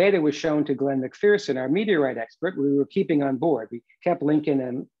 when the data was shown to Glenn McPherson, our meteorite expert, we were keeping on board. We kept Lincoln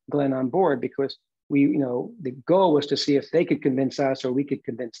and Glenn on board because the goal was to see if they could convince us or we could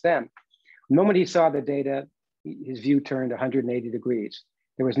convince them. The moment he saw the data, his view turned 180 degrees.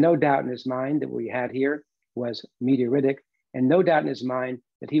 There was no doubt in his mind that what we had here was meteoritic, and no doubt in his mind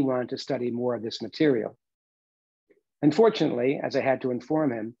that he wanted to study more of this material. Unfortunately, as I had to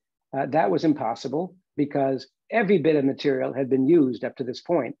inform him, that was impossible because every bit of material had been used up to this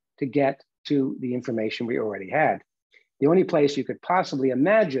point to get to the information we already had. The only place you could possibly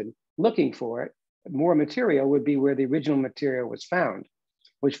imagine looking for it, more material, would be where the original material was found,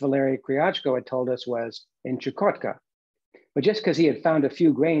 which Valery Kryachko had told us was in Chukotka. But just because he had found a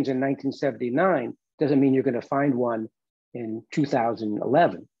few grains in 1979 doesn't mean you're going to find one in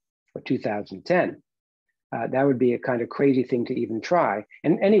 2011 or 2010. That would be a kind of crazy thing to even try.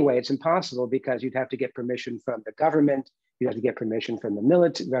 And anyway, it's impossible because you'd have to get permission from the government, you'd have to get permission from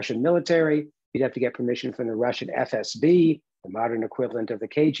the Russian military, you'd have to get permission from the Russian FSB, the modern equivalent of the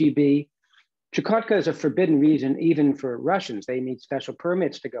KGB. Chukotka is a forbidden region even for Russians. They need special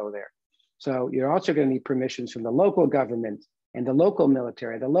permits to go there. So you're also going to need permissions from the local government and the local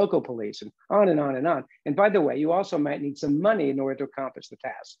military, the local police, and on and on and on. And by the way, you also might need some money in order to accomplish the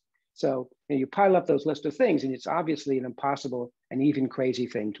task. So you pile up those list of things, and it's obviously an impossible and even crazy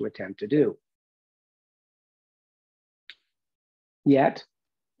thing to attempt to do. Yet,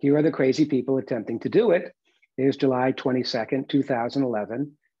 here are the crazy people attempting to do it. Here's July 22nd,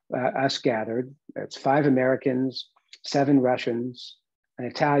 2011, us gathered. It's 5 Americans, 7 Russians, an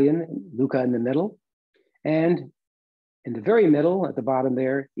Italian, Luca in the middle, and in the very middle, at the bottom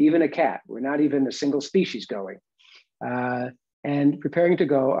there, even a cat. We're not even a single species going. And preparing to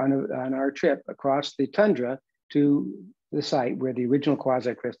go on our trip across the tundra to the site where the original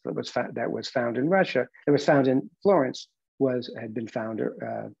quasicrystal that was found in Russia, that was found in Florence, had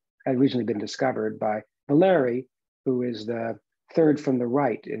originally been discovered by Valery, who is the third from the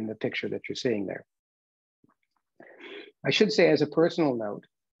right in the picture that you're seeing there. I should say, as a personal note,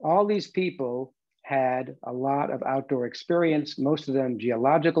 all these people had a lot of outdoor experience, most of them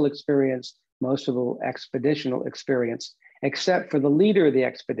geological experience, most of them expeditional experience, except for the leader of the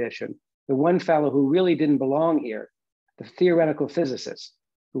expedition, the one fellow who really didn't belong here, the theoretical physicist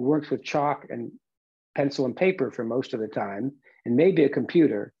who works with chalk and pencil and paper for most of the time, and maybe a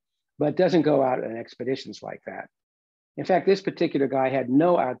computer, but doesn't go out on expeditions like that. In fact, this particular guy had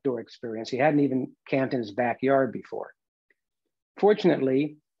no outdoor experience. He hadn't even camped in his backyard before.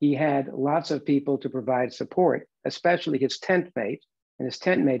 Fortunately, he had lots of people to provide support, especially his tent mate, and his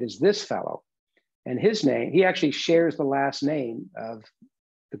tent mate is this fellow. And his name, he actually shares the last name of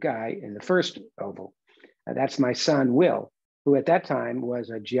the guy in the first oval. That's my son, Will, who at that time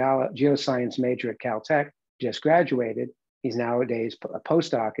was a geoscience major at Caltech, just graduated. He's nowadays a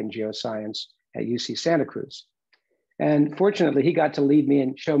postdoc in geoscience at UC Santa Cruz. And fortunately, he got to lead me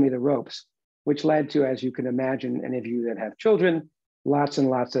and show me the ropes, which led to, as you can imagine, any of you that have children, lots and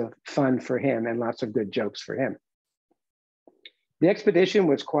lots of fun for him and lots of good jokes for him. The expedition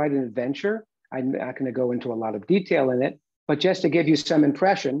was quite an adventure. I'm not going to go into a lot of detail in it, but just to give you some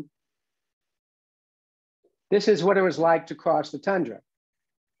impression, this is what it was like to cross the tundra.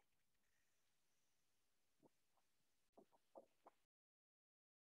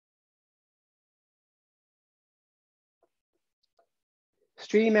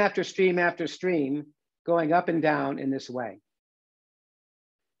 Stream after stream after stream, going up and down in this way.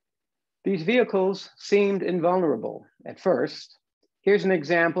 These vehicles seemed invulnerable at first. Here's an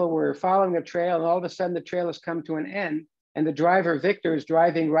example. We're following a trail, and all of a sudden the trail has come to an end, and the driver, Victor, is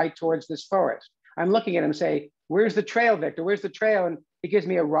driving right towards this forest. I'm looking at him and say, "Where's the trail, Victor? Where's the trail?" And he gives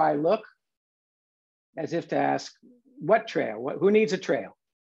me a wry look, as if to ask, what trail? Who needs a trail?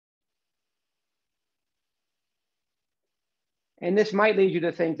 And this might lead you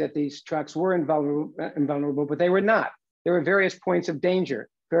to think that these trucks were invulnerable, but they were not. There were various points of danger,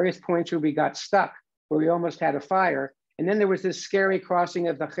 various points where we got stuck, where we almost had a fire. And then there was this scary crossing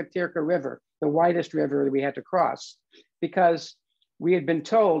of the Khatirka River, the widest river that we had to cross, because we had been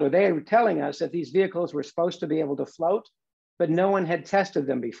told, or they were telling us, that these vehicles were supposed to be able to float, but no one had tested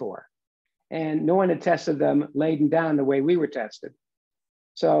them before. And no one had tested them laden down the way we were tested.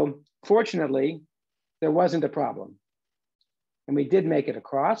 So fortunately, there wasn't a problem. And we did make it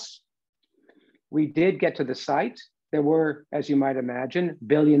across. We did get to the site. There were, as you might imagine,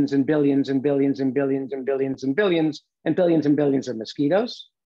 billions and billions and billions and billions and billions and billions and billions and billions of mosquitoes.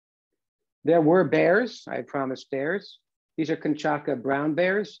 There were bears. I promised bears. These are Conchaca brown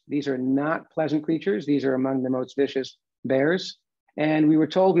bears. These are not pleasant creatures. These are among the most vicious bears. And we were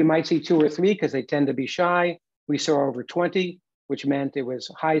told we might see 2 or 3 because they tend to be shy. We saw over 20, which meant it was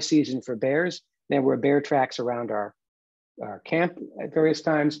high season for bears. There were bear tracks around our camp at various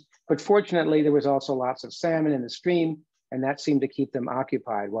times. But fortunately, there was also lots of salmon in the stream, and that seemed to keep them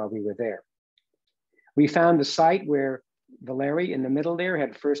occupied while we were there. We found the site where Valeri in the middle there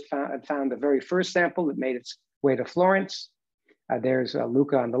had found the very first sample that made its way to Florence. There's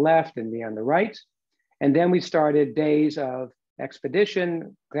Luca on the left and me on the right. And then we started days of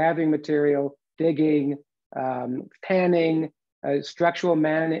expedition, gathering material, digging, panning, structural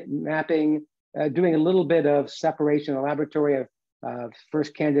mapping, doing a little bit of separation in the laboratory of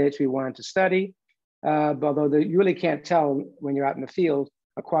first candidates we wanted to study. Although you really can't tell when you're out in the field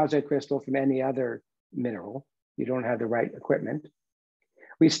a quasi-crystal from any other mineral. You don't have the right equipment.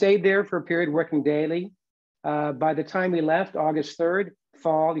 We stayed there for a period working daily. By the time we left, August 3rd,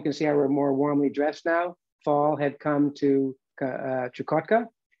 fall, you can see how we're more warmly dressed now. Fall had come to Chukotka.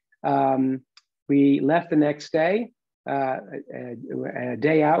 We left the next day. A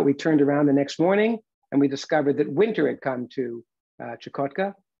day out, we turned around the next morning and we discovered that winter had come to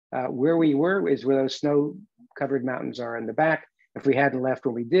Chukotka. Where we were is where those snow-covered mountains are in the back. If we hadn't left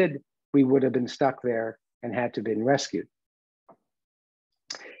when we did, we would have been stuck there and had to have been rescued.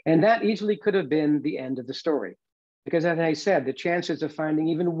 And that easily could have been the end of the story. Because as I said, the chances of finding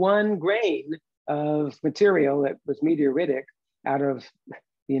even 1 grain of material that was meteoritic out of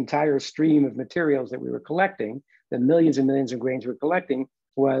the entire stream of materials that we were collecting, the millions and millions of grains we were collecting,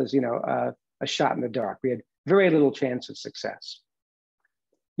 was a shot in the dark. We had very little chance of success.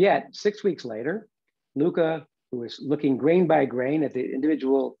 Yet 6 weeks later, Luca, who was looking grain by grain at the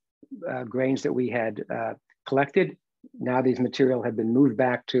individual grains that we had collected, now these material had been moved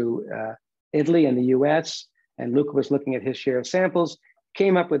back to Italy and the US, and Luca was looking at his share of samples,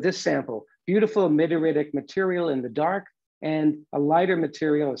 came up with this sample, beautiful meteoritic material in the dark, and a lighter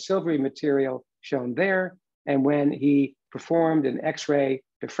material, a silvery material shown there. And when he performed an X-ray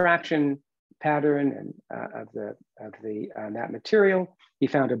diffraction pattern of that material, he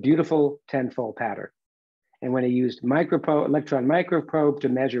found a beautiful 10-fold pattern. And when he used electron microprobe to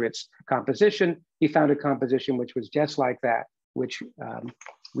measure its composition, he found a composition which was just like that, which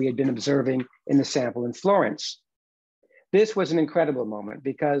we had been observing in the sample in Florence. This was an incredible moment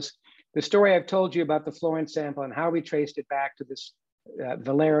because the story I've told you about the Florence sample and how we traced it back to this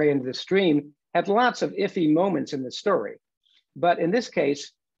Valeri and the stream had lots of iffy moments in the story. But in this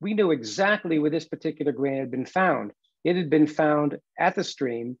case, we knew exactly where this particular grain had been found. It had been found at the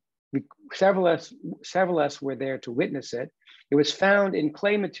stream. Several of us were there to witness it. It was found in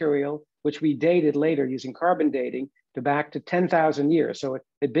clay material, which we dated later using carbon dating to back to 10,000 years. So it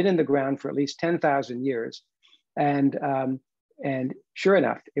had been in the ground for at least 10,000 years. And sure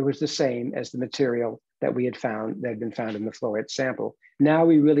enough, it was the same as the material that we had found, that had been found in the Florence sample. Now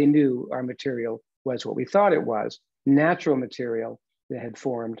we really knew our material was what we thought it was, natural material that had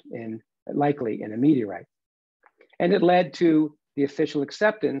formed likely in a meteorite. And it led to the official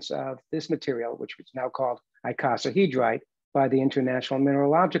acceptance of this material, which is now called icosahedrite by the International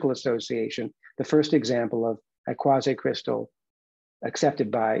Mineralogical Association, the first example of a quasi-crystal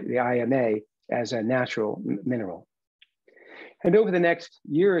accepted by the IMA as a natural mineral. And over the next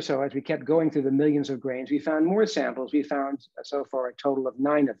year or so, as we kept going through the millions of grains, we found more samples. We found so far a total of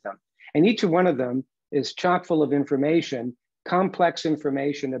 9 of them. And each one of them is chock full of information, complex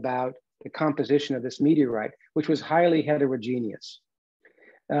information about the composition of this meteorite, which was highly heterogeneous.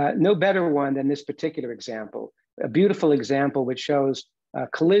 No better one than this particular example, a beautiful example which shows a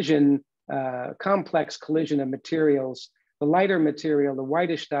collision, complex collision of materials. The lighter material, the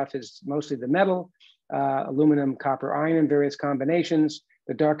whitish stuff, is mostly the metal, aluminum, copper, iron in various combinations.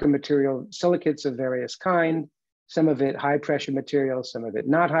 The darker material, silicates of various kind, some of it high pressure materials, some of it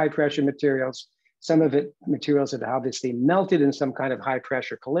not high pressure materials, some of it materials that obviously melted in some kind of high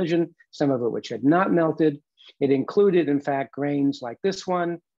pressure collision, some of it which had not melted. It included, in fact, grains like this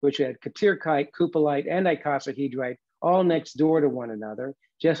one, which had Katirkite, Cupellite, and icosahedrite all next door to one another,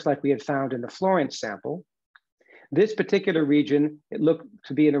 just like we had found in the Florence sample. This particular region, it looked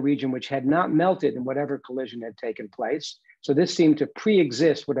to be in a region which had not melted in whatever collision had taken place. So this seemed to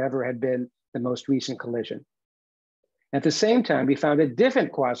pre-exist whatever had been the most recent collision. At the same time, we found a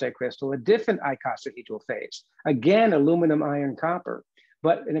different quasi-crystal, a different icosahedral phase, again, aluminum, iron, copper,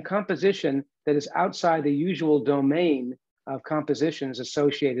 but in a composition that is outside the usual domain of compositions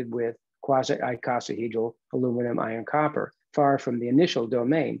associated with quasi-icosahedral aluminum, iron, copper, far from the initial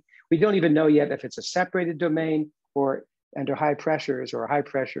domain. We don't even know yet if it's a separated domain or under high pressures or high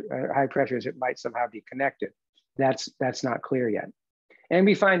pressures, it might somehow be connected. that's not clear yet. And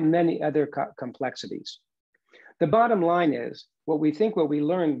we find many other complexities. The bottom line is, what we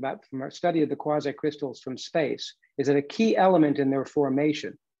learned about from our study of the quasicrystals from space is that a key element in their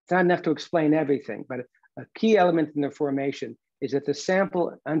formation, it's not enough to explain everything, but a key element in their formation is that the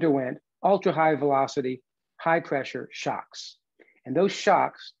sample underwent ultra high velocity, high pressure shocks. And those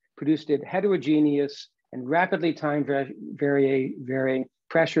shocks produced heterogeneous and rapidly time varying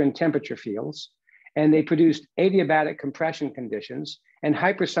pressure and temperature fields. And they produced adiabatic compression conditions and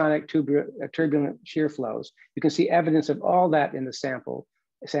hypersonic turbulent shear flows. You can see evidence of all that in the samples,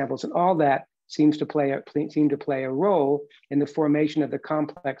 and all that seemed to play a role in the formation of the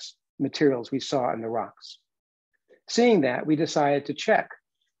complex materials we saw in the rocks. Seeing that, we decided to check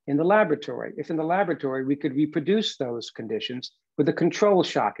in the laboratory, if in the laboratory we could reproduce those conditions with a control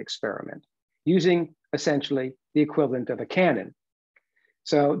shock experiment, using essentially the equivalent of a cannon.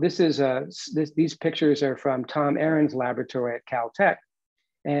 So these pictures are from Tom Aaron's laboratory at Caltech,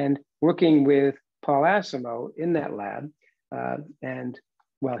 and working with Paul Asimo in that lab, and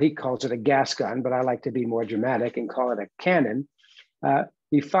well, he calls it a gas gun, but I like to be more dramatic and call it a cannon.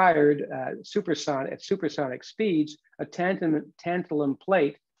 He fired at supersonic speeds a tantalum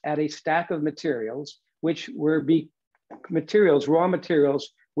plate at a stack of materials, which were raw materials,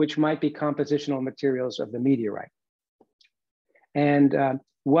 which might be compositional materials of the meteorite. And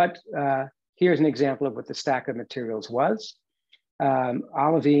here's an example of what the stack of materials was.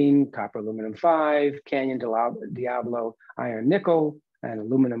 Olivine, copper aluminum 5, Canyon Diablo iron nickel, and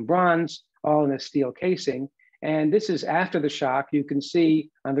aluminum bronze, all in a steel casing. And this is after the shock. You can see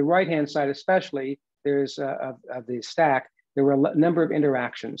on the right-hand side especially, there's of the stack, there were a number of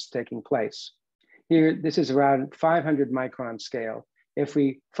interactions taking place. Here, this is around 500 micron scale. If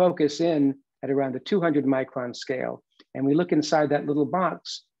we focus in at around the 200 micron scale, and we look inside that little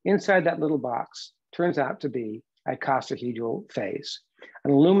box turns out to be a icosahedral phase,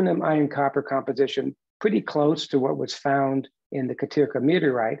 an aluminum iron copper composition pretty close to what was found in the Katirka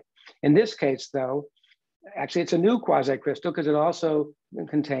meteorite. In this case, though, actually it's a new quasicrystal because it also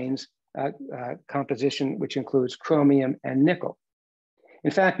contains composition which includes chromium and nickel.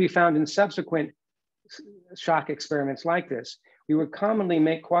 In fact, we found in subsequent shock experiments like this, we would commonly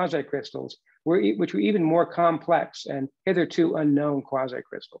make quasicrystals which were even more complex and hitherto unknown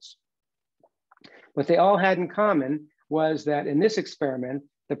quasicrystals. What they all had in common was that in this experiment,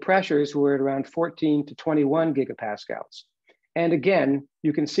 the pressures were at around 14 to 21 gigapascals. And again,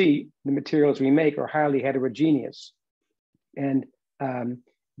 you can see the materials we make are highly heterogeneous. And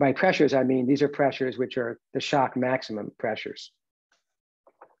by pressures, I mean, these are pressures which are the shock maximum pressures.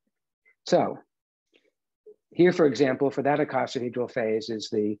 So here, for example, for that icosahedral phase is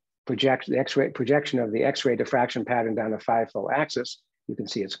the projection of the X-ray diffraction pattern down a 5-fold axis. You can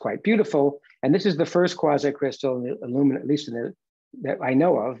see it's quite beautiful. And this is the first quasicrystal in the aluminum, at least that I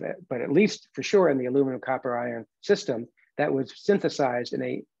know of, but at least for sure in the aluminum copper iron system that was synthesized in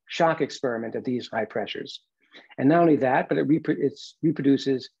a shock experiment at these high pressures. And not only that, but it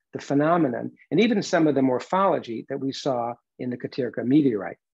reproduces the phenomenon and even some of the morphology that we saw in the Katirka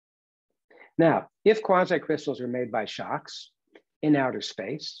meteorite. Now, if quasicrystals are made by shocks in outer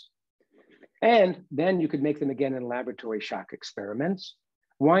space, and then you could make them again in laboratory shock experiments,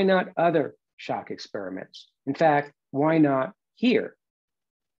 why not other shock experiments? In fact, why not here?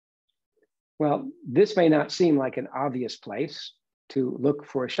 Well, this may not seem like an obvious place to look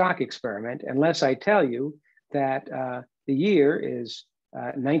for a shock experiment unless I tell you that the year is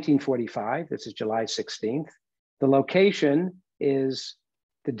 1945. This is July 16th. The location is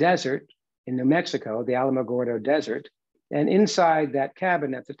the desert in New Mexico, the Alamogordo Desert. And inside that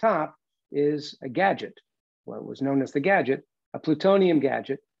cabin at the top is a gadget, what was known as the gadget, a plutonium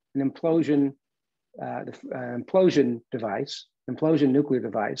gadget, an implosion nuclear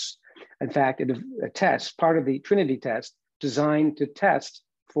device. In fact, a test, part of the Trinity test, designed to test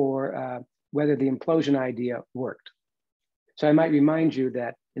for whether the implosion idea worked. So I might remind you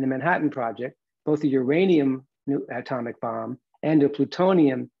that in the Manhattan Project, both the uranium atomic bomb and a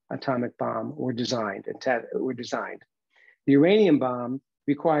plutonium atomic bomb were designed. The uranium bomb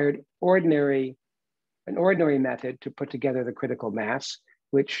required an ordinary method to put together the critical mass,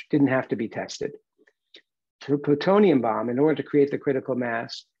 which didn't have to be tested. The plutonium bomb, in order to create the critical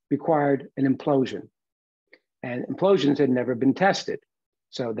mass, required an implosion. And implosions had never been tested.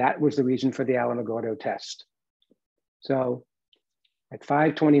 So that was the reason for the Alamogordo test. So at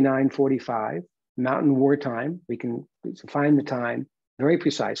 5:29:45, Mountain War time, we can find the time very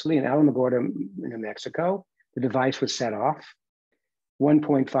precisely. In Alamogordo, New Mexico, the device was set off.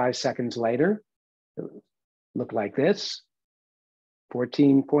 1.5 seconds later, it looked like this.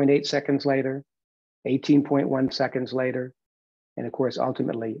 14.8 seconds later, 18.1 seconds later, and of course,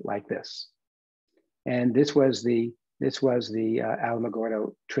 ultimately like this. And this was the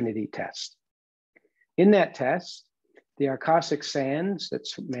Alamogordo Trinity test. In that test, the Arcosic sands that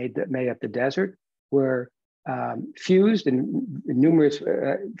made up the desert were fused in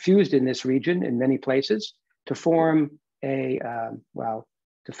this region in many places to form a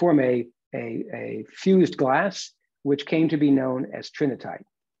fused glass, which came to be known as trinitite.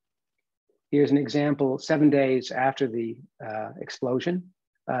 Here's an example 7 days after the explosion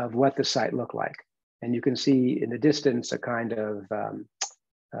of what the site looked like. And you can see in the distance a kind of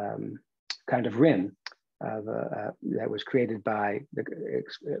rim that was created by the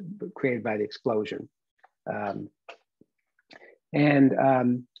explosion.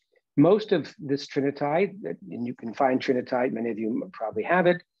 Most of this trinitite, and you can find trinitite, many of you probably have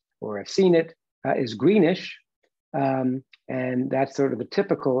it or have seen it, is greenish. And that's sort of the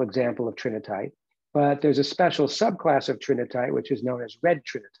typical example of trinitite. But there's a special subclass of trinitite, which is known as red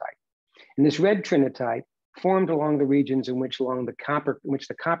trinitite. And this red trinitite formed along the regions in which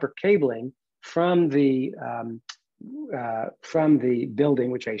the copper cabling from the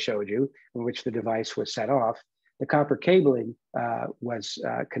building, which I showed you, in which the device was set off, the copper cabling was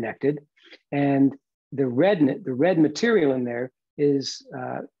connected, and the red material in there is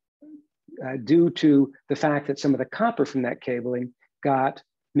due to the fact that some of the copper from that cabling got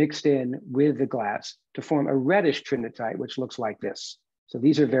mixed in with the glass to form a reddish trinitite, which looks like this. So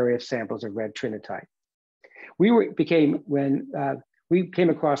these are various samples of red trinitite. We came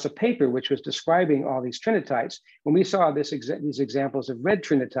across a paper which was describing all these trinitites. When we saw these examples of red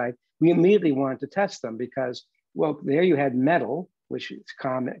trinitite, we immediately wanted to test them because, well, there you had metal, which is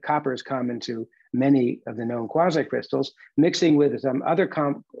common, copper is common to many of the known quasicrystals, mixing with some other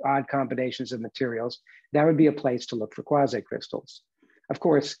odd combinations of materials. That would be a place to look for quasicrystals. Of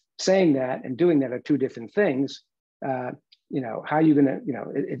course, saying that and doing that are two different things. How are you gonna,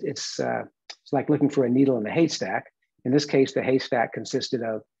 it's like looking for a needle in a haystack. In this case, the haystack consisted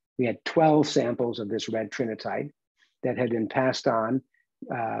of, we had 12 samples of this red trinitite that had been passed on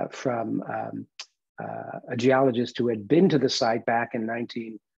from a geologist who had been to the site back in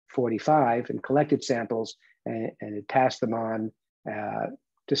 1945 and collected samples and had passed them on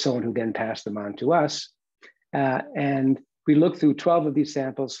to someone who then passed them on to us. And we looked through 12 of these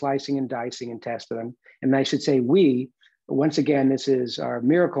samples, slicing and dicing and tested them. And I should say once again, this is our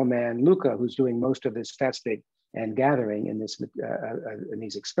miracle man, Luca, who's doing most of this testing and gathering in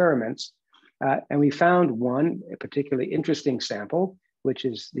these experiments. And we found one particularly interesting sample, which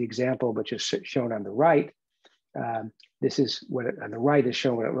is the example which is shown on the right. This is what on the right is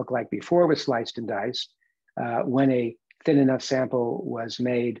shown what it looked like before it was sliced and diced. When a thin enough sample was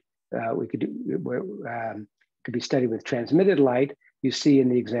made, could be studied with transmitted light. You see in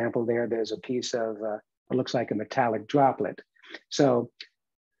the example there's a piece of what looks like a metallic droplet. So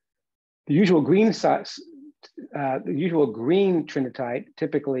the usual green trinitite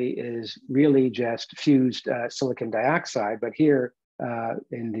typically is really just fused silicon dioxide, but here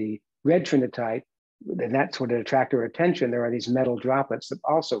in the red trinitite, and that's what attracted our attention, there are these metal droplets that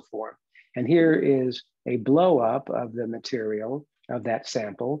also form. And here is a blow up of the material of that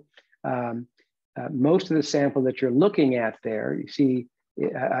sample. Most of the sample that you're looking at there, you see,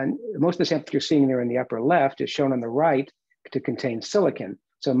 most of the sample you're seeing there in the upper left is shown on the right to contain silicon.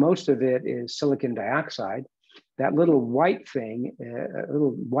 So most of it is silicon dioxide. That little white thing, a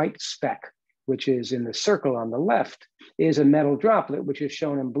little white speck, which is in the circle on the left, is a metal droplet, which is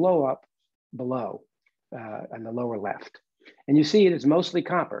shown in blow up below on the lower left. And you see it is mostly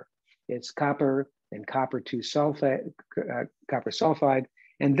copper. It's copper and copper sulfide.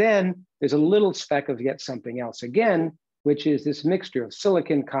 And then there's a little speck of yet something else again, which is this mixture of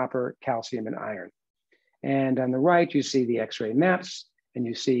silicon, copper, calcium, and iron. And on the right, you see the X-ray maps, and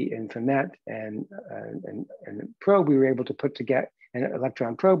you see, and from that and probe, we were able to put together, an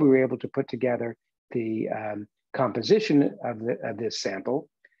electron probe, we were able to put together the composition of this sample.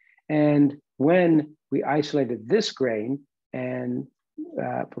 And when we isolated this grain and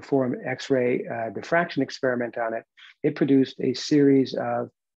performed X-ray diffraction experiment on it, it produced a series of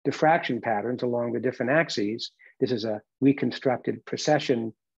diffraction patterns along the different axes. This is a reconstructed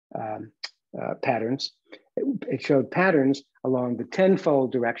precession patterns. It showed patterns along the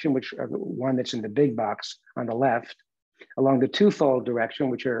 10-fold direction, which are the one that's in the big box on the left, along the 2-fold direction,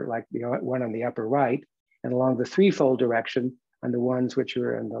 which are like the one on the upper right, and along the 3-fold direction on the ones which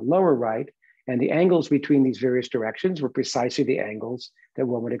are in the lower right. And the angles between these various directions were precisely the angles that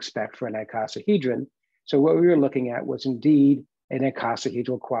one would expect for an icosahedron. So what we were looking at was indeed an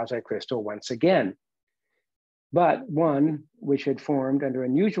icosahedral quasicrystal once again. but one which had formed under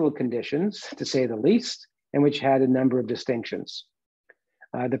unusual conditions, to say the least, and which had a number of distinctions.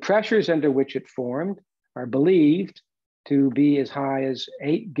 The pressures under which it formed are believed to be as high as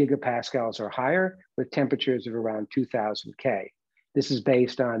 8 gigapascals or higher, with temperatures of around 2000 K. This is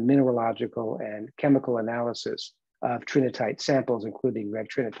based on mineralogical and chemical analysis of trinitite samples, including red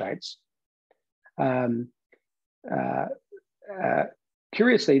trinitites.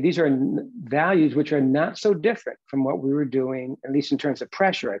 Curiously, these are values which are not so different from what we were doing, at least in terms of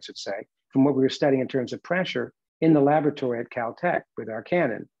pressure, I should say, from what we were studying in terms of pressure in the laboratory at Caltech with our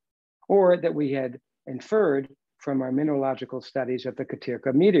cannon, or that we had inferred from our mineralogical studies of the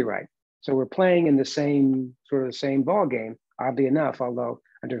Katirka meteorite. So we're playing in the same ball game, oddly enough, although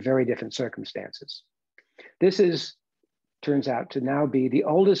under very different circumstances. This turns out to now be the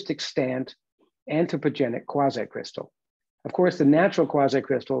oldest extant anthropogenic quasicrystal. Of course, the natural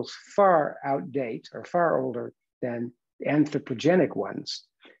quasicrystals far outdate or far older than the anthropogenic ones.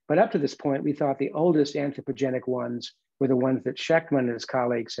 But up to this point, we thought the oldest anthropogenic ones were the ones that Sheckman and his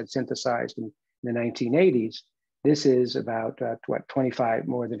colleagues had synthesized in the 1980s. This is about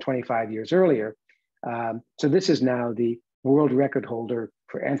more than 25 years earlier. So this is now the world record holder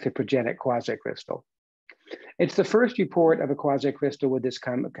for anthropogenic quasicrystal. It's the first report of a quasicrystal with this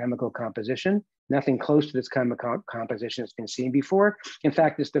chemical composition. Nothing close to this chemical composition has been seen before. In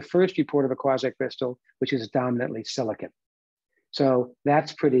fact, it's the first report of a quasicrystal which is dominantly silicon. So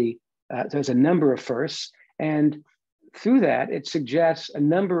that's there's a number of firsts. And through that, it suggests a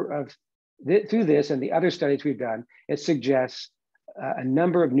number of, through this and the other studies we've done, it suggests a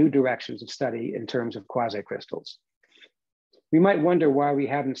number of new directions of study in terms of quasicrystals. We might wonder why we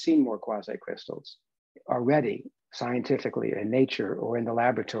haven't seen more quasicrystals already scientifically in nature or in the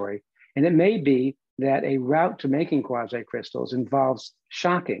laboratory. And it may be that a route to making quasicrystals involves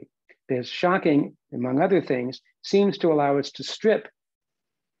shocking. Because shocking, among other things, seems to allow us to strip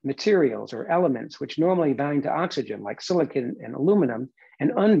materials or elements which normally bind to oxygen, like silicon and aluminum,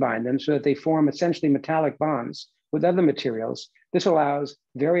 and unbind them so that they form essentially metallic bonds with other materials. This allows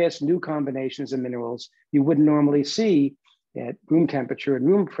various new combinations of minerals you wouldn't normally see at room temperature and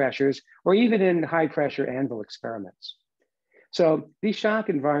room pressures, or even in high pressure anvil experiments. So these shock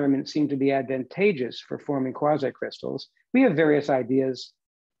environments seem to be advantageous for forming quasicrystals. We have various ideas,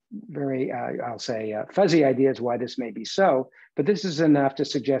 I'll say fuzzy ideas why this may be so, but this is enough to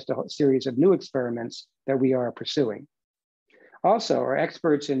suggest a series of new experiments that we are pursuing. Also, our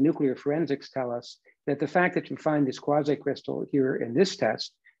experts in nuclear forensics tell us that the fact that you find this quasicrystal here in this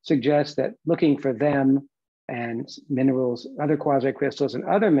test suggests that looking for them and minerals, other quasicrystals and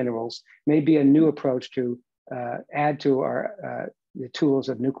other minerals may be a new approach to add to our the tools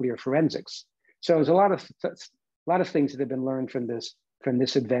of nuclear forensics. So there's a lot of things that have been learned from this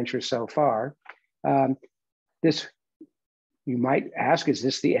adventure so far. You might ask, is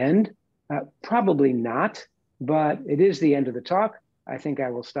this the end? Probably not, but it is the end of the talk. I think I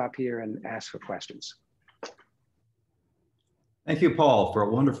will stop here and ask for questions. Thank you, Paul, for a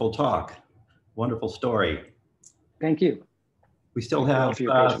wonderful talk. Wonderful story. Thank you. We still have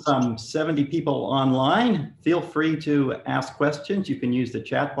some 70 people online. Feel free to ask questions. You can use the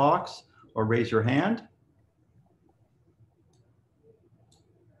chat box or raise your hand.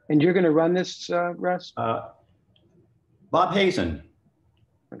 And you're going to run this, Russ? Bob Hazen.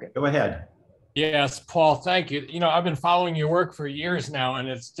 Okay. Go ahead. Yes, Paul, thank you. You know, I've been following your work for years now, and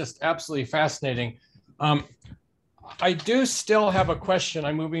it's just absolutely fascinating. I do still have a question.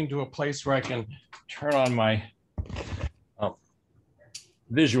 I'm moving to a place where I can turn on my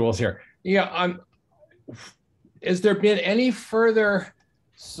visuals here. Yeah, has there been any further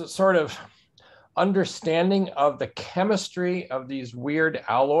sort of understanding of the chemistry of these weird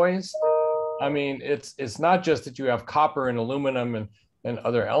alloys? I mean, it's not just that you have copper and aluminum and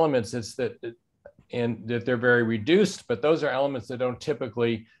other elements, it's that they're very reduced, but those are elements that don't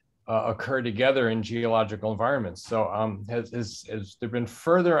typically occur together in geological environments. So has there been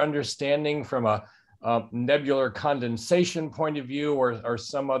further understanding from a nebular condensation point of view or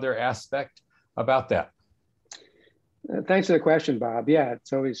some other aspect about that? Thanks for the question, Bob. Yeah,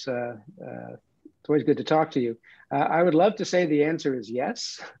 it's always good to talk to you. I would love to say the answer is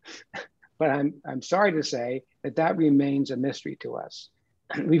yes, but I'm sorry to say that remains a mystery to us.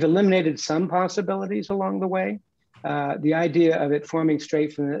 We've eliminated some possibilities along the way. The idea of it forming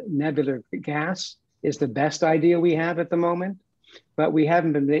straight from the nebular gas is the best idea we have at the moment, but we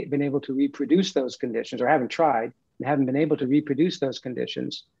haven't been able to reproduce those conditions, or haven't tried, and haven't been able to reproduce those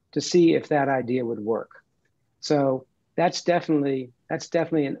conditions to see if that idea would work. So that's definitely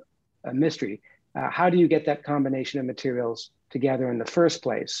a mystery. How do you get that combination of materials together in the first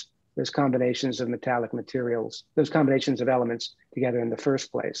place? those combinations of metallic materials, those combinations of elements together in the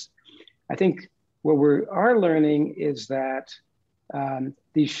first place. I think what we are learning is that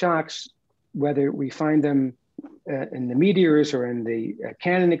these shocks, whether we find them in the meteors or in the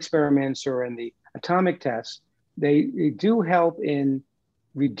Cannon experiments or in the atomic tests, they do help in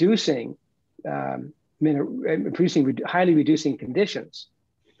reducing, highly reducing conditions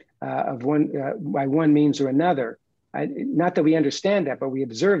of by one means or another. Not that we understand that, but we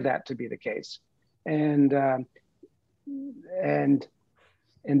observe that to be the case. And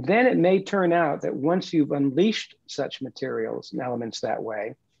then it may turn out that once you've unleashed such materials and elements that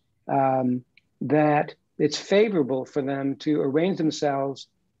way, that it's favorable for them to arrange themselves,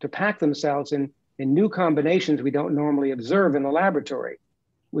 to pack themselves in new combinations we don't normally observe in the laboratory,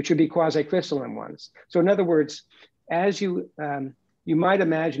 which would be quasi-crystalline ones. So in other words, as you might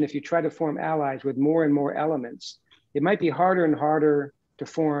imagine, if you try to form allies with more and more elements, it might be harder and harder to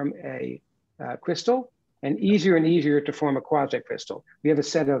form a crystal and easier to form a quasi-crystal. We have a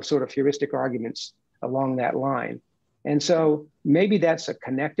set of sort of heuristic arguments along that line. And so maybe that's a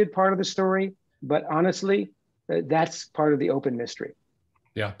connected part of the story, but honestly, that's part of the open mystery.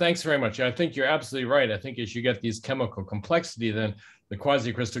 Yeah, thanks very much. I think you're absolutely right. I think as you get these chemical complexity, then the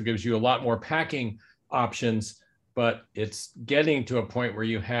quasi-crystal gives you a lot more packing options, but it's getting to a point where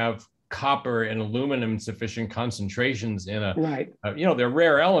you have copper and aluminum in sufficient concentrations in a, right. They're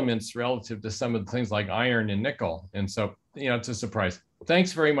rare elements relative to some of the things like iron and nickel. And so, it's a surprise.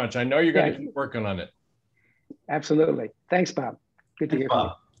 Thanks very much. I know you're going to keep working on it. Absolutely. Thanks, Bob. Good to hear from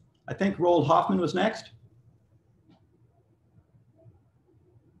you. I think Roald Hoffman was next.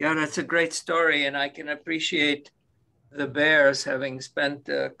 Yeah, that's a great story. And I can appreciate the bears, having spent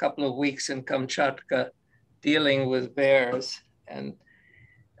a couple of weeks in Kamchatka dealing with bears and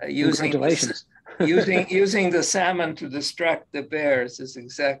using the salmon to distract the bears is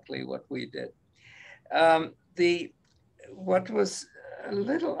exactly what we did. What was a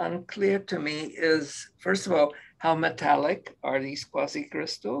little unclear to me is, first of all, how metallic are these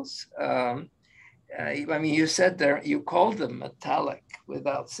quasi-crystals? I mean, you said you called them metallic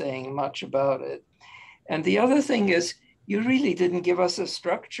without saying much about it. And the other thing is, you really didn't give us a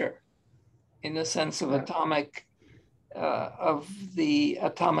structure in the sense of the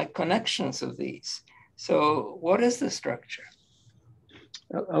atomic connections of these. So what is the structure?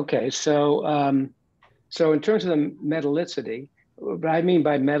 Okay, so in terms of the metallicity, what I mean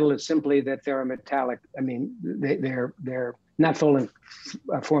by metal is simply that they're metallic. I mean, they're not forming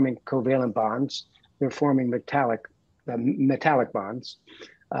covalent bonds. They're forming metallic bonds,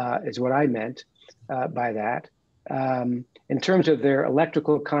 is what I meant by that. In terms of their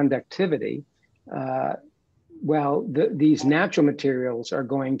electrical conductivity, these natural materials are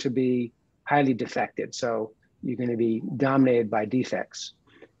going to be highly defected. So you're going to be dominated by defects.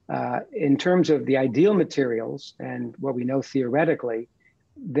 In terms of the ideal materials and what we know theoretically,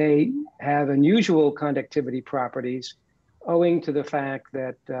 they have unusual conductivity properties owing to the fact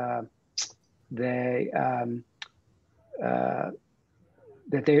that they're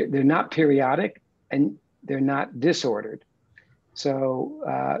not periodic and they're not disordered. So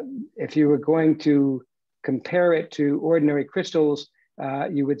if you were going to compare it to ordinary crystals,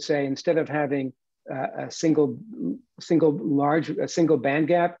 you would say instead of having a single band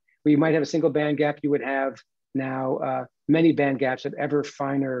gap, where you might have a single band gap, you would have now many band gaps of ever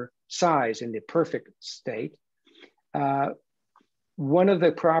finer size in the perfect state. One of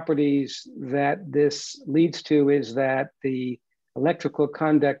the properties that this leads to is that the electrical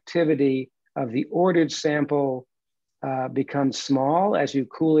conductivity of the ordered sample becomes small as you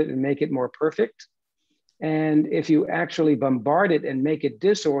cool it and make it more perfect. And if you actually bombard it and make it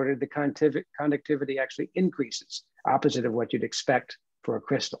disordered, the conductivity actually increases, opposite of what you'd expect for a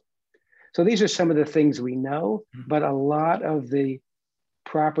crystal. So these are some of the things we know, but a lot of the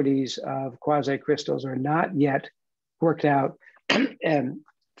properties of quasi-crystals are not yet worked out and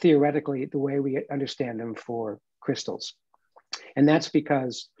theoretically the way we understand them for crystals. And that's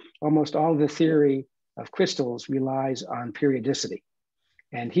because almost all of the theory of crystals relies on periodicity.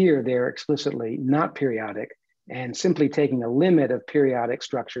 And here they're explicitly not periodic, and simply taking a limit of periodic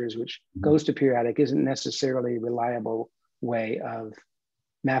structures, which goes to periodic, isn't necessarily a reliable way of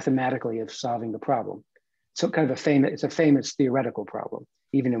mathematically of solving the problem. So kind of it's a famous theoretical problem,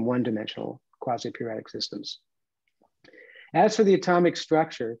 even in one-dimensional quasi-periodic systems. As for the atomic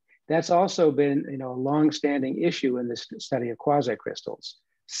structure, that's also been a long-standing issue in this study of quasi-crystals.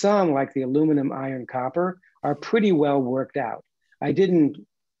 Some, like the aluminum, iron, copper, are pretty well worked out. I didn't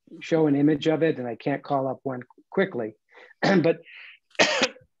show an image of it, and I can't call up one quickly, but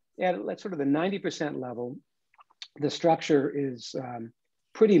at sort of the 90% level, the structure is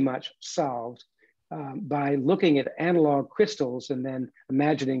pretty much solved by looking at analog crystals and then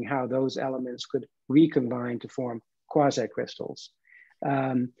imagining how those elements could recombine to form quasicrystals.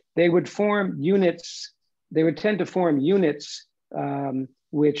 They would form units, they would tend to form units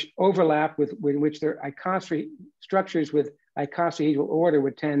which overlap with which their structures with icosahedral order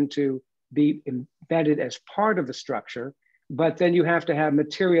would tend to be embedded as part of the structure, but then you have to have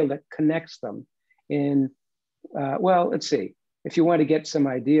material that connects them in, well, let's see. If you want to get some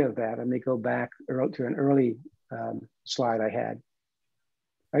idea of that, let me go back to an early slide I had.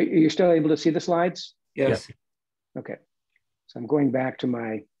 Are you still able to see the slides? Yes. Okay. So I'm going back to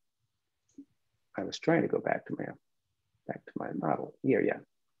my, I was trying to go back to my model here, yeah.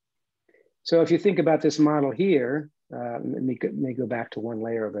 So if you think about this model here, let me go back to one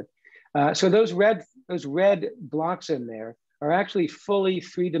layer of it. So those red blocks in there are actually fully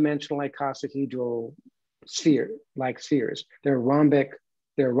three-dimensional icosahedral like spheres. They're rhombic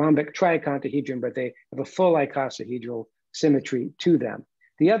triicontohedron, but they have a full icosahedral symmetry to them.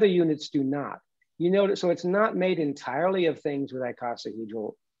 The other units do not. You notice, so it's not made entirely of things with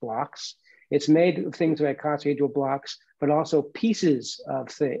icosahedral blocks. It's made of things with icosahedral blocks, but also pieces of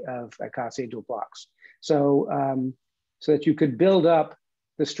icosahedral blocks. So, so that you could build up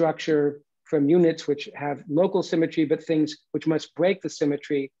the structure from units which have local symmetry, but things which must break the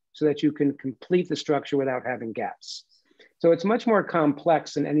symmetry so that you can complete the structure without having gaps. So it's much more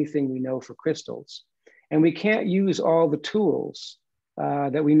complex than anything we know for crystals. And we can't use all the tools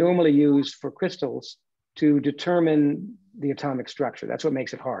that we normally use for crystals to determine the atomic structure. That's what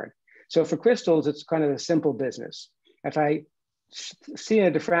makes it hard. So for crystals, it's kind of a simple business. If I see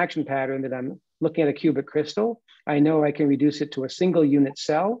a diffraction pattern that I'm looking at a cubic crystal, I know I can reduce it to a single unit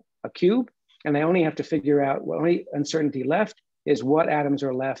cell, a cube, and I only have to figure out, well, only uncertainty left is what atoms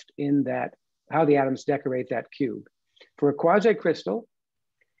are left in that, how the atoms decorate that cube. For a quasicrystal,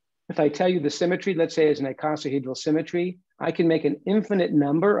 if I tell you the symmetry, let's say is an icosahedral symmetry, I can make an infinite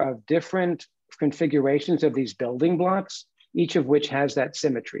number of different configurations of these building blocks, each of which has that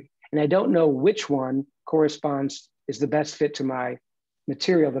symmetry. And I don't know which one corresponds, is the best fit to my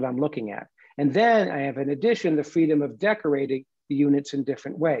material that I'm looking at. And then I have, in addition, the freedom of decorating the units in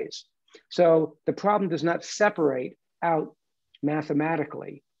different ways. So the problem does not separate out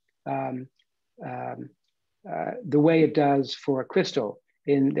mathematically the way it does for a crystal,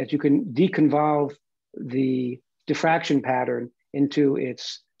 in that you can deconvolve the diffraction pattern into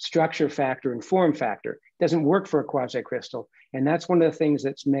its structure factor and form factor. It doesn't work for a quasicrystal. And that's one of the things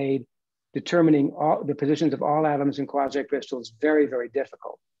that's made determining all the positions of all atoms in quasicrystals very, very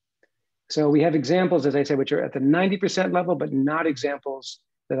difficult. So we have examples, as I said, which are at the 90% level, but not examples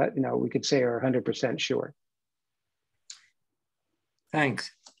that we could say are 100% sure.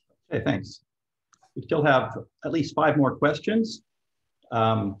 Thanks. Okay, thanks. We still have at least 5 more questions,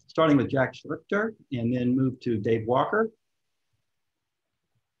 starting with Jack Schlichter and then move to Dave Walker.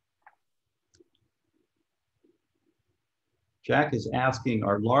 Jack is asking,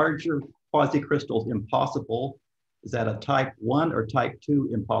 are larger quasicrystals impossible? Is that a type 1 or type 2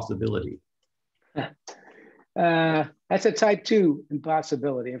 impossibility? That's a type 2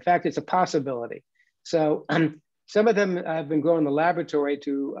 impossibility. In fact, it's a possibility. So some of them have been grown in the laboratory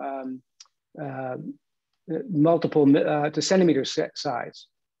to to centimeter size.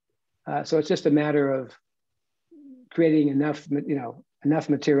 So it's just a matter of creating enough, enough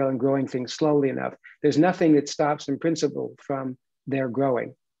material and growing things slowly enough. There's nothing that stops in principle from their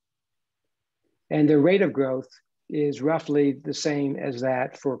growing. And the rate of growth is roughly the same as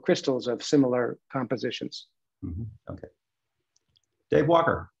that for crystals of similar compositions. Mm-hmm. Okay. Dave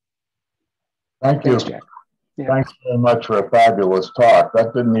Walker. Thank you. Thanks, Jack. Yeah. Thanks very much for a fabulous talk.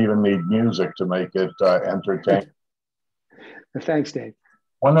 That didn't even need music to make it entertaining. Thanks, Dave.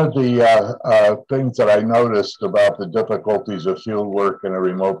 One of the things that I noticed about the difficulties of field work in a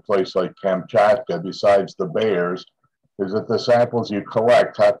remote place like Kamchatka, besides the bears, is that the samples you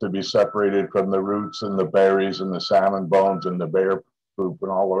collect have to be separated from the roots and the berries and the salmon bones and the bear poop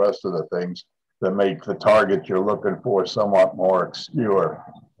and all the rest of the things that make the target you're looking for somewhat more obscure.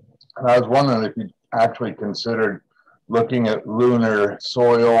 And I was wondering if you actually considered looking at lunar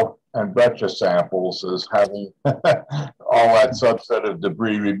soil and breccia samples as having all that subset of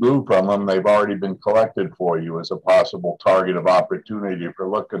debris removed from them. They've already been collected for you as a possible target of opportunity for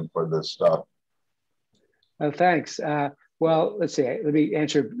looking for this stuff. Thanks. Well, let's see, let me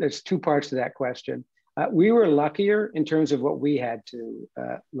answer, there's 2 parts to that question. We were luckier in terms of what we had to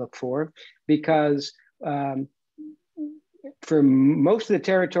look for, because for most of the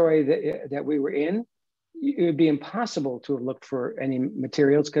territory that we were in, it would be impossible to have looked for any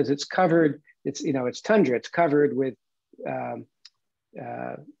materials because it's covered, it's tundra, it's covered with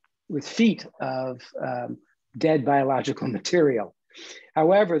with feet of dead biological material.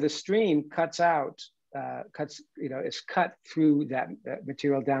 However, the stream cuts out, is cut through that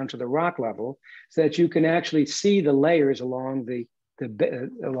material down to the rock level, so that you can actually see the layers along the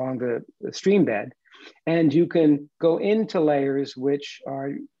stream bed, and you can go into layers which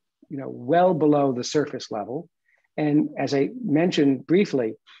are, well below the surface level. And as I mentioned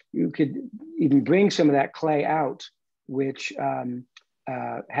briefly, you could even bring some of that clay out, which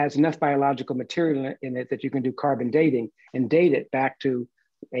has enough biological material in it that you can do carbon dating and date it back to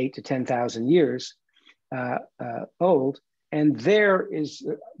 8,000 to 10,000 years old. And there is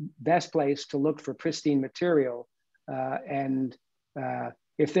the best place to look for pristine material.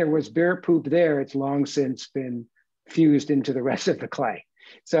 If there was bear poop there, it's long since been fused into the rest of the clay.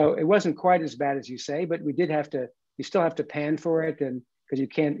 So it wasn't quite as bad as you say, but you still have to pan for it, and because you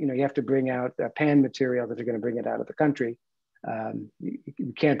can't, you have to bring out pan material that you're going to bring it out of the country.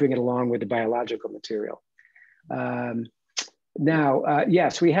 You can't bring it along with the biological material.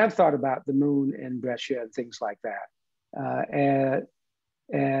 Yes, we have thought about the moon and Brescia and things like that.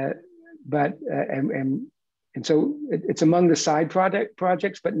 And so it's among the side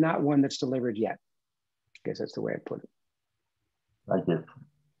projects, but not one that's delivered yet. I guess that's the way I put it. Thank you.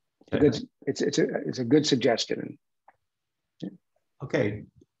 It's a good suggestion. Okay.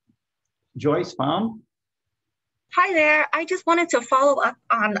 Joyce, Pham? Hi there. I just wanted to follow up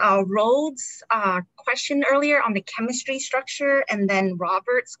on Rhodes' question earlier on the chemistry structure, and then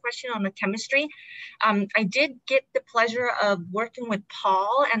Robert's question on the chemistry. I did get the pleasure of working with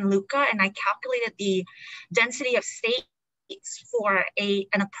Paul and Luca, and I calculated the density of states for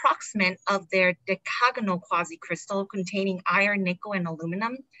an approximate of their decagonal quasicrystal containing iron, nickel, and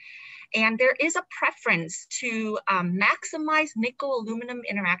aluminum. And there is a preference to maximize nickel-aluminum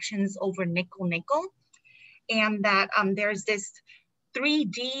interactions over nickel-nickel. And that there's this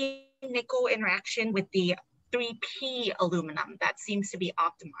 3D nickel interaction with the 3P aluminum that seems to be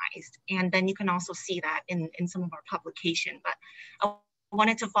optimized. And then you can also see that in some of our publication. But I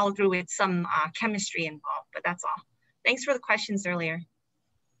wanted to follow through with some chemistry involved, but that's all. Thanks for the questions earlier.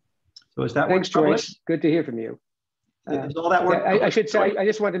 So is that Thanks, Joyce. Good to hear from you. Is all that work? I should say, I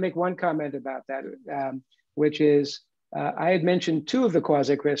just wanted to make one comment about that, which is, I had mentioned two of the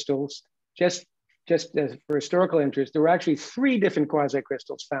quasicrystals, just for historical interest. There were actually 3 different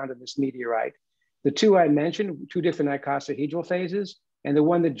quasicrystals found in this meteorite. The 2 I mentioned, 2 different icosahedral phases, and the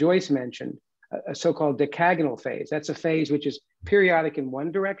one that Joyce mentioned, a so-called decagonal phase. That's a phase which is periodic in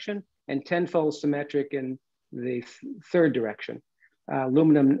one direction and tenfold symmetric in the third direction.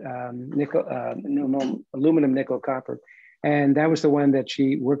 Aluminum, nickel, copper. And that was the one that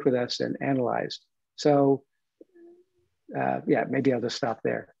she worked with us and analyzed. So yeah, maybe I'll just stop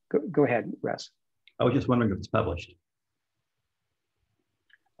there. Go ahead, Russ. I was just wondering if it's published.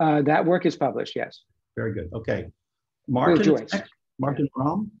 That work is published, yes. Very good. Okay. Martin, Martin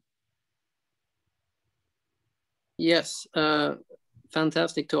Rom? Yes,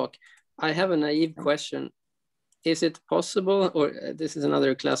 fantastic talk. I have a naive question. Is it possible, or this is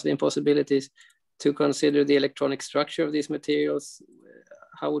another class of impossibilities, to consider the electronic structure of these materials?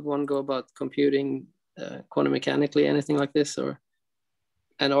 How would one go about computing quantum mechanically, anything like this,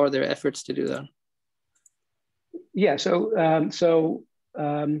 and are there efforts to do that? Yeah, so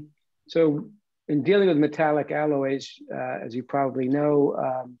in dealing with metallic alloys, as you probably know,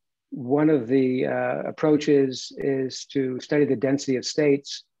 one of the approaches is to study the density of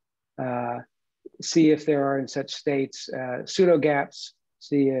states, see if there are in such states pseudo gaps,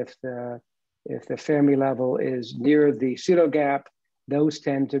 see if the Fermi level is near the pseudo gap. Those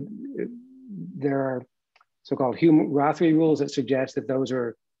tend to, there are so-called Rothery rules that suggest that those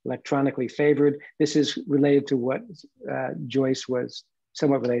are electronically favored. This is related to what Joyce was,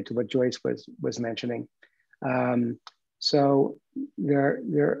 somewhat related to what Joyce was mentioning. So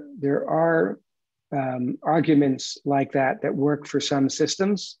there are arguments like that work for some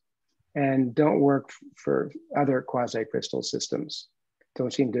systems and don't work for other quasi-crystal systems.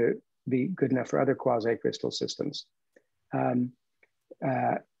 Don't seem to be good enough for other quasi-crystal systems. On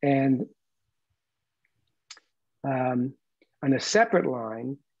a separate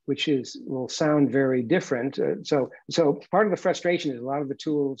line, which will sound very different. So part of the frustration is a lot of the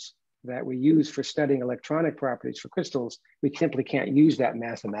tools that we use for studying electronic properties for crystals, we simply can't use that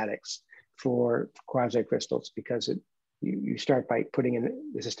mathematics for quasi-crystals because you start by putting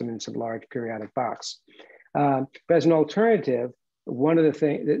in the system in some large periodic box. But as an alternative, one of the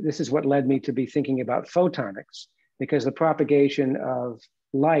things, this is what led me to be thinking about photonics, because the propagation of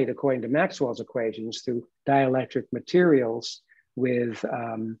light, according to Maxwell's equations, through dielectric materials with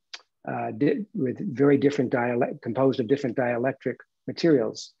very different composed of different dielectric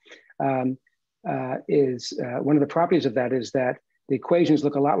materials. One of the properties of that is that the equations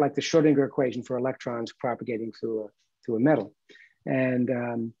look a lot like the Schrodinger equation for electrons propagating through a metal.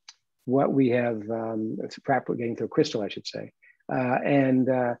 And what we have, propagating through a crystal, I should say.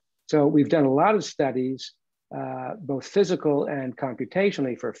 So we've done a lot of studies, both physical and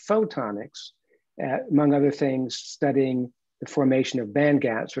computationally, for photonics, among other things, studying the formation of band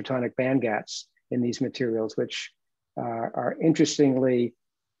gaps, photonic band gaps in these materials, which are interestingly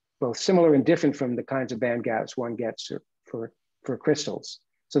both similar and different from the kinds of band gaps one gets for crystals.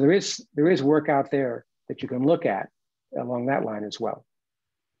 So there is work out there that you can look at along that line as well.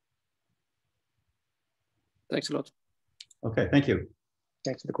 Thanks a lot. Okay, thank you.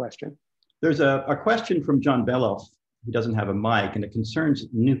 Thanks for the question. There's a question from John Beloff. He doesn't have a mic, and it concerns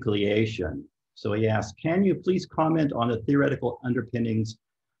nucleation. So he asks, can you please comment on the theoretical underpinnings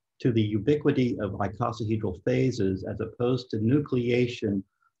to the ubiquity of icosahedral phases as opposed to nucleation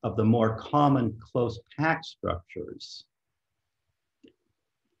of the more common close packed structures?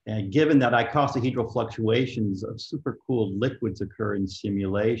 And given that icosahedral fluctuations of supercooled liquids occur in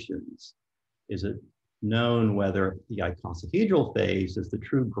simulations, is it known whether the icosahedral phase is the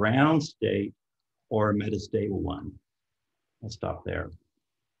true ground state or a metastable one? I'll stop there.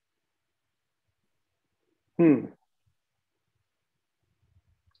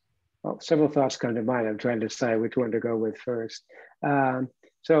 Well, several thoughts come to mind. I'm trying to decide which one to go with first.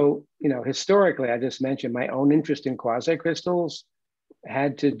 So, historically, I just mentioned my own interest in quasicrystals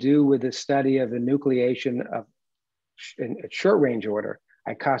had to do with the study of the nucleation of, in short range order,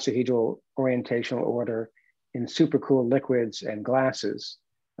 icosahedral orientational order in supercooled liquids and glasses,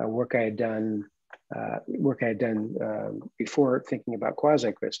 work I had done before thinking about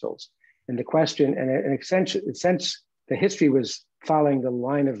quasicrystals. And the question, and in a sense, the history was following the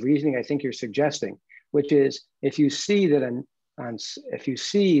line of reasoning I think you're suggesting, which is if you see that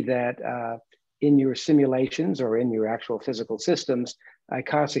in your simulations or in your actual physical systems,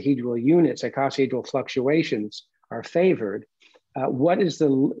 icosahedral units, icosahedral fluctuations are favored, what's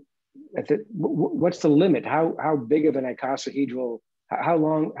the limit? How big of an icosahedral,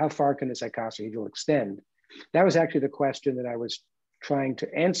 how far can this icosahedral extend? That was actually the question that I was trying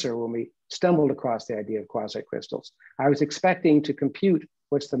to answer when we stumbled across the idea of quasicrystals. I was expecting to compute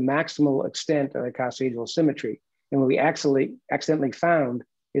what's the maximal extent of icosahedral symmetry. And what we accidentally found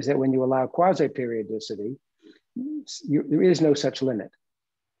is that when you allow quasi-periodicity, there is no such limit.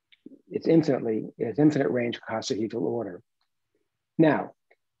 It's infinite range icosahedral order. Now,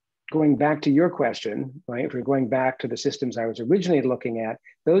 going back to your question, right, if we're going back to the systems I was originally looking at,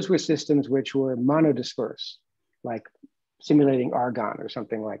 those were systems which were monodisperse, like simulating argon or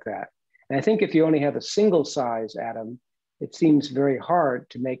something like that. And I think if you only have a single size atom, it seems very hard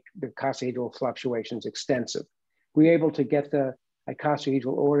to make the icosahedral fluctuations extensive. We're able to get the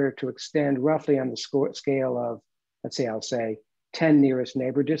icosahedral order to extend roughly on the scale of, let's say, I'll say 10 nearest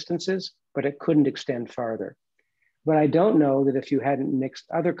neighbor distances, but it couldn't extend farther. But I don't know that if you hadn't mixed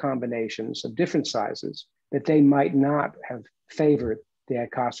other combinations of different sizes, that they might not have favored the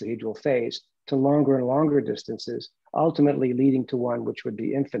icosahedral phase to longer and longer distances, ultimately leading to one which would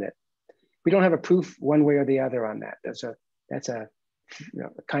be infinite. We don't have a proof one way or the other on that. That's a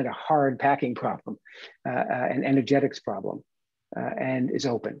kind of hard packing problem, an energetics problem, and is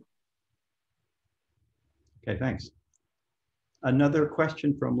open. Okay, thanks. Another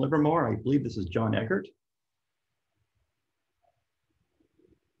question from Livermore. I believe this is John Eggert.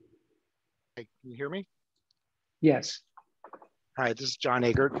 Hey, can you hear me? Yes. Hi, this is John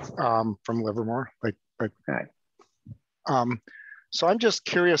Eggert from Livermore. Hi. So I'm just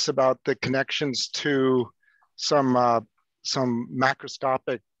curious about the connections to some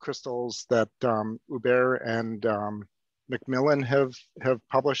macroscopic crystals that Hubert and Macmillan have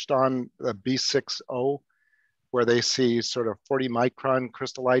published on the B6O, where they see sort of 40 micron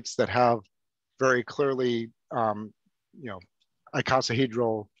crystallites that have very clearly,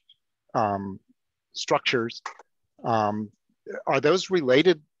 icosahedral structures. Are those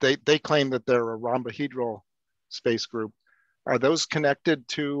related? They claim that they're a rhombohedral space group. Are those connected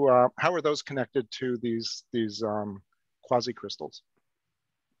to, how are those connected to these quasicrystals?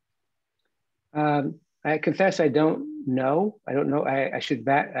 I confess I don't know. I don't know. I should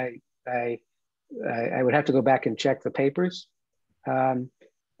back. I would have to go back and check the papers. But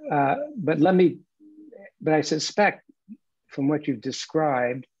I suspect from what you've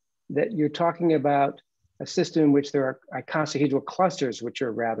described that you're talking about a system in which there are icosahedral clusters, which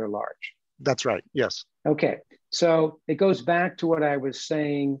are rather large. That's right, yes. Okay, so it goes back to what I was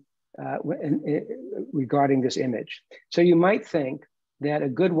saying regarding this image. So you might think that a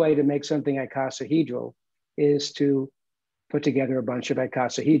good way to make something icosahedral is to put together a bunch of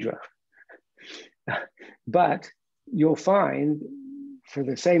icosahedra. But you'll find, for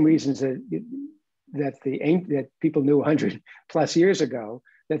the same reasons that people knew 100 plus years ago,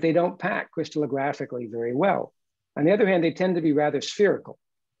 that they don't pack crystallographically very well. On the other hand, they tend to be rather spherical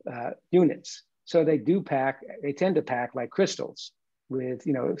units. So they tend to pack like crystals with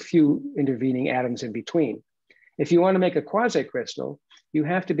a few intervening atoms in between. If you want to make a quasi-crystal, you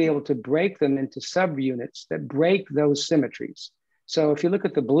have to be able to break them into subunits that break those symmetries. So if you look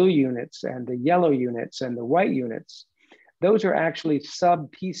at the blue units and the yellow units and the white units, those are actually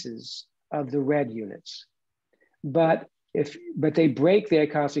sub-pieces of the red units. But they break the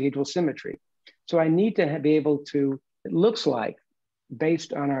icosahedral symmetry. So I need to be able to, it looks like,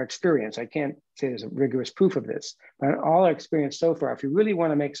 based on our experience, I can't say there's a rigorous proof of this, but on all our experience so far, if you really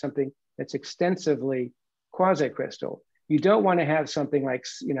want to make something that's extensively quasi-crystal, you don't want to have something like,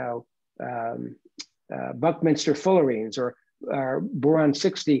 Buckminster fullerenes or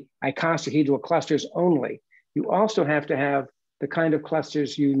boron-60 icosahedral clusters only. You also have to have the kind of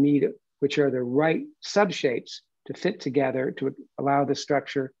clusters you need, which are the right subshapes to fit together to allow the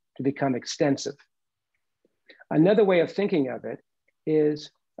structure to become extensive. Another way of thinking of it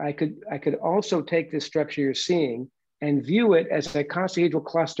is I could also take this structure you're seeing and view it as icosahedral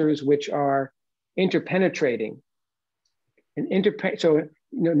clusters which are interpenetrating. And so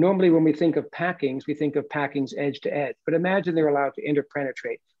normally when we think of packings, we think of packings edge to edge, but imagine they're allowed to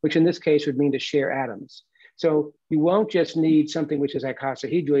interpenetrate, which in this case would mean to share atoms. So you won't just need something which is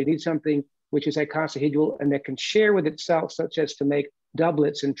icosahedral, you need something which is icosahedral and that can share with itself, such as to make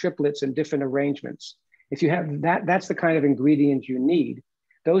doublets and triplets and different arrangements. If you have that, that's the kind of ingredient you need.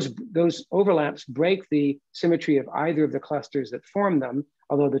 Those overlaps break the symmetry of either of the clusters that form them,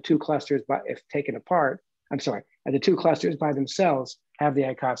 although the two clusters, if taken apart, the two clusters by themselves have the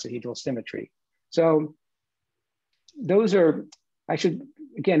icosahedral symmetry. So those are, I should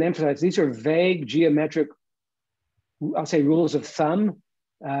again emphasize, these are vague geometric, I'll say rules of thumb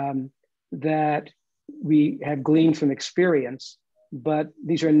that we have gleaned from experience, but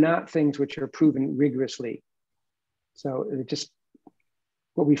these are not things which are proven rigorously. So it's just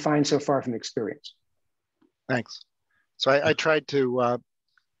what we find so far from experience. Thanks. So I tried to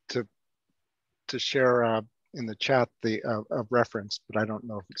share in the chat the reference, but I don't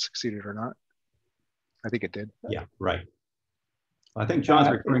know if it succeeded or not. I think it did. Yeah, right. I think John's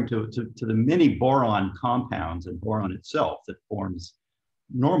referring to the many boron compounds and boron itself that forms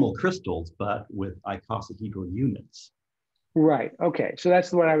normal crystals, but with icosahedral units. Right, okay, so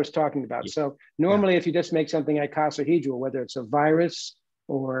that's what I was talking about. Yeah. So normally if you just make something icosahedral, whether it's a virus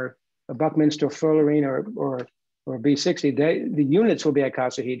or a Buckminster fullerene or B60, the units will be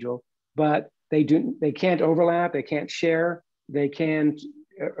icosahedral, but they can't overlap, they can't share, and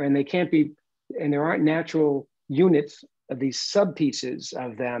there aren't natural units of these sub-pieces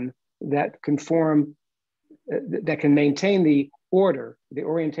of them that can form, that can maintain the order, the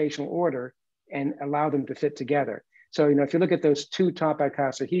orientational order, and allow them to fit together. So, if you look at those two top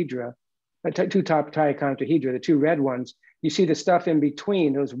icosahedra, two top triicontohedra, the two red ones, you see the stuff in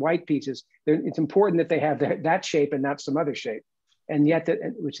between, those white pieces. It's important that they have that shape and not some other shape. And yet,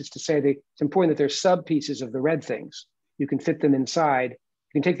 which is to say, it's important that they're sub-pieces of the red things. You can fit them inside.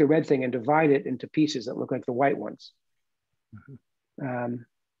 You can take the red thing and divide it into pieces that look like the white ones. Mm-hmm.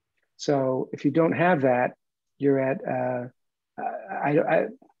 So if you don't have that, you're at, I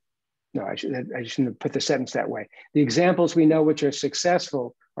shouldn't have put the sentence that way. The examples we know which are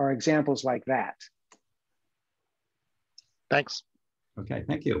successful are examples like that. Thanks. Okay,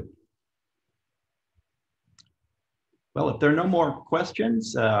 thank you. Well, if there are no more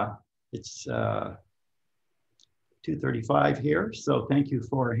questions, it's 2:35 here. So thank you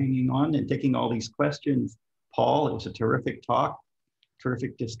for hanging on and taking all these questions, Paul. It was a terrific talk,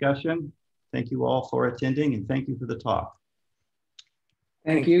 terrific discussion. Thank you all for attending and thank you for the talk.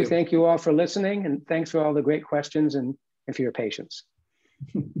 Thank you. Thank you all for listening and thanks for all the great questions and for your patience.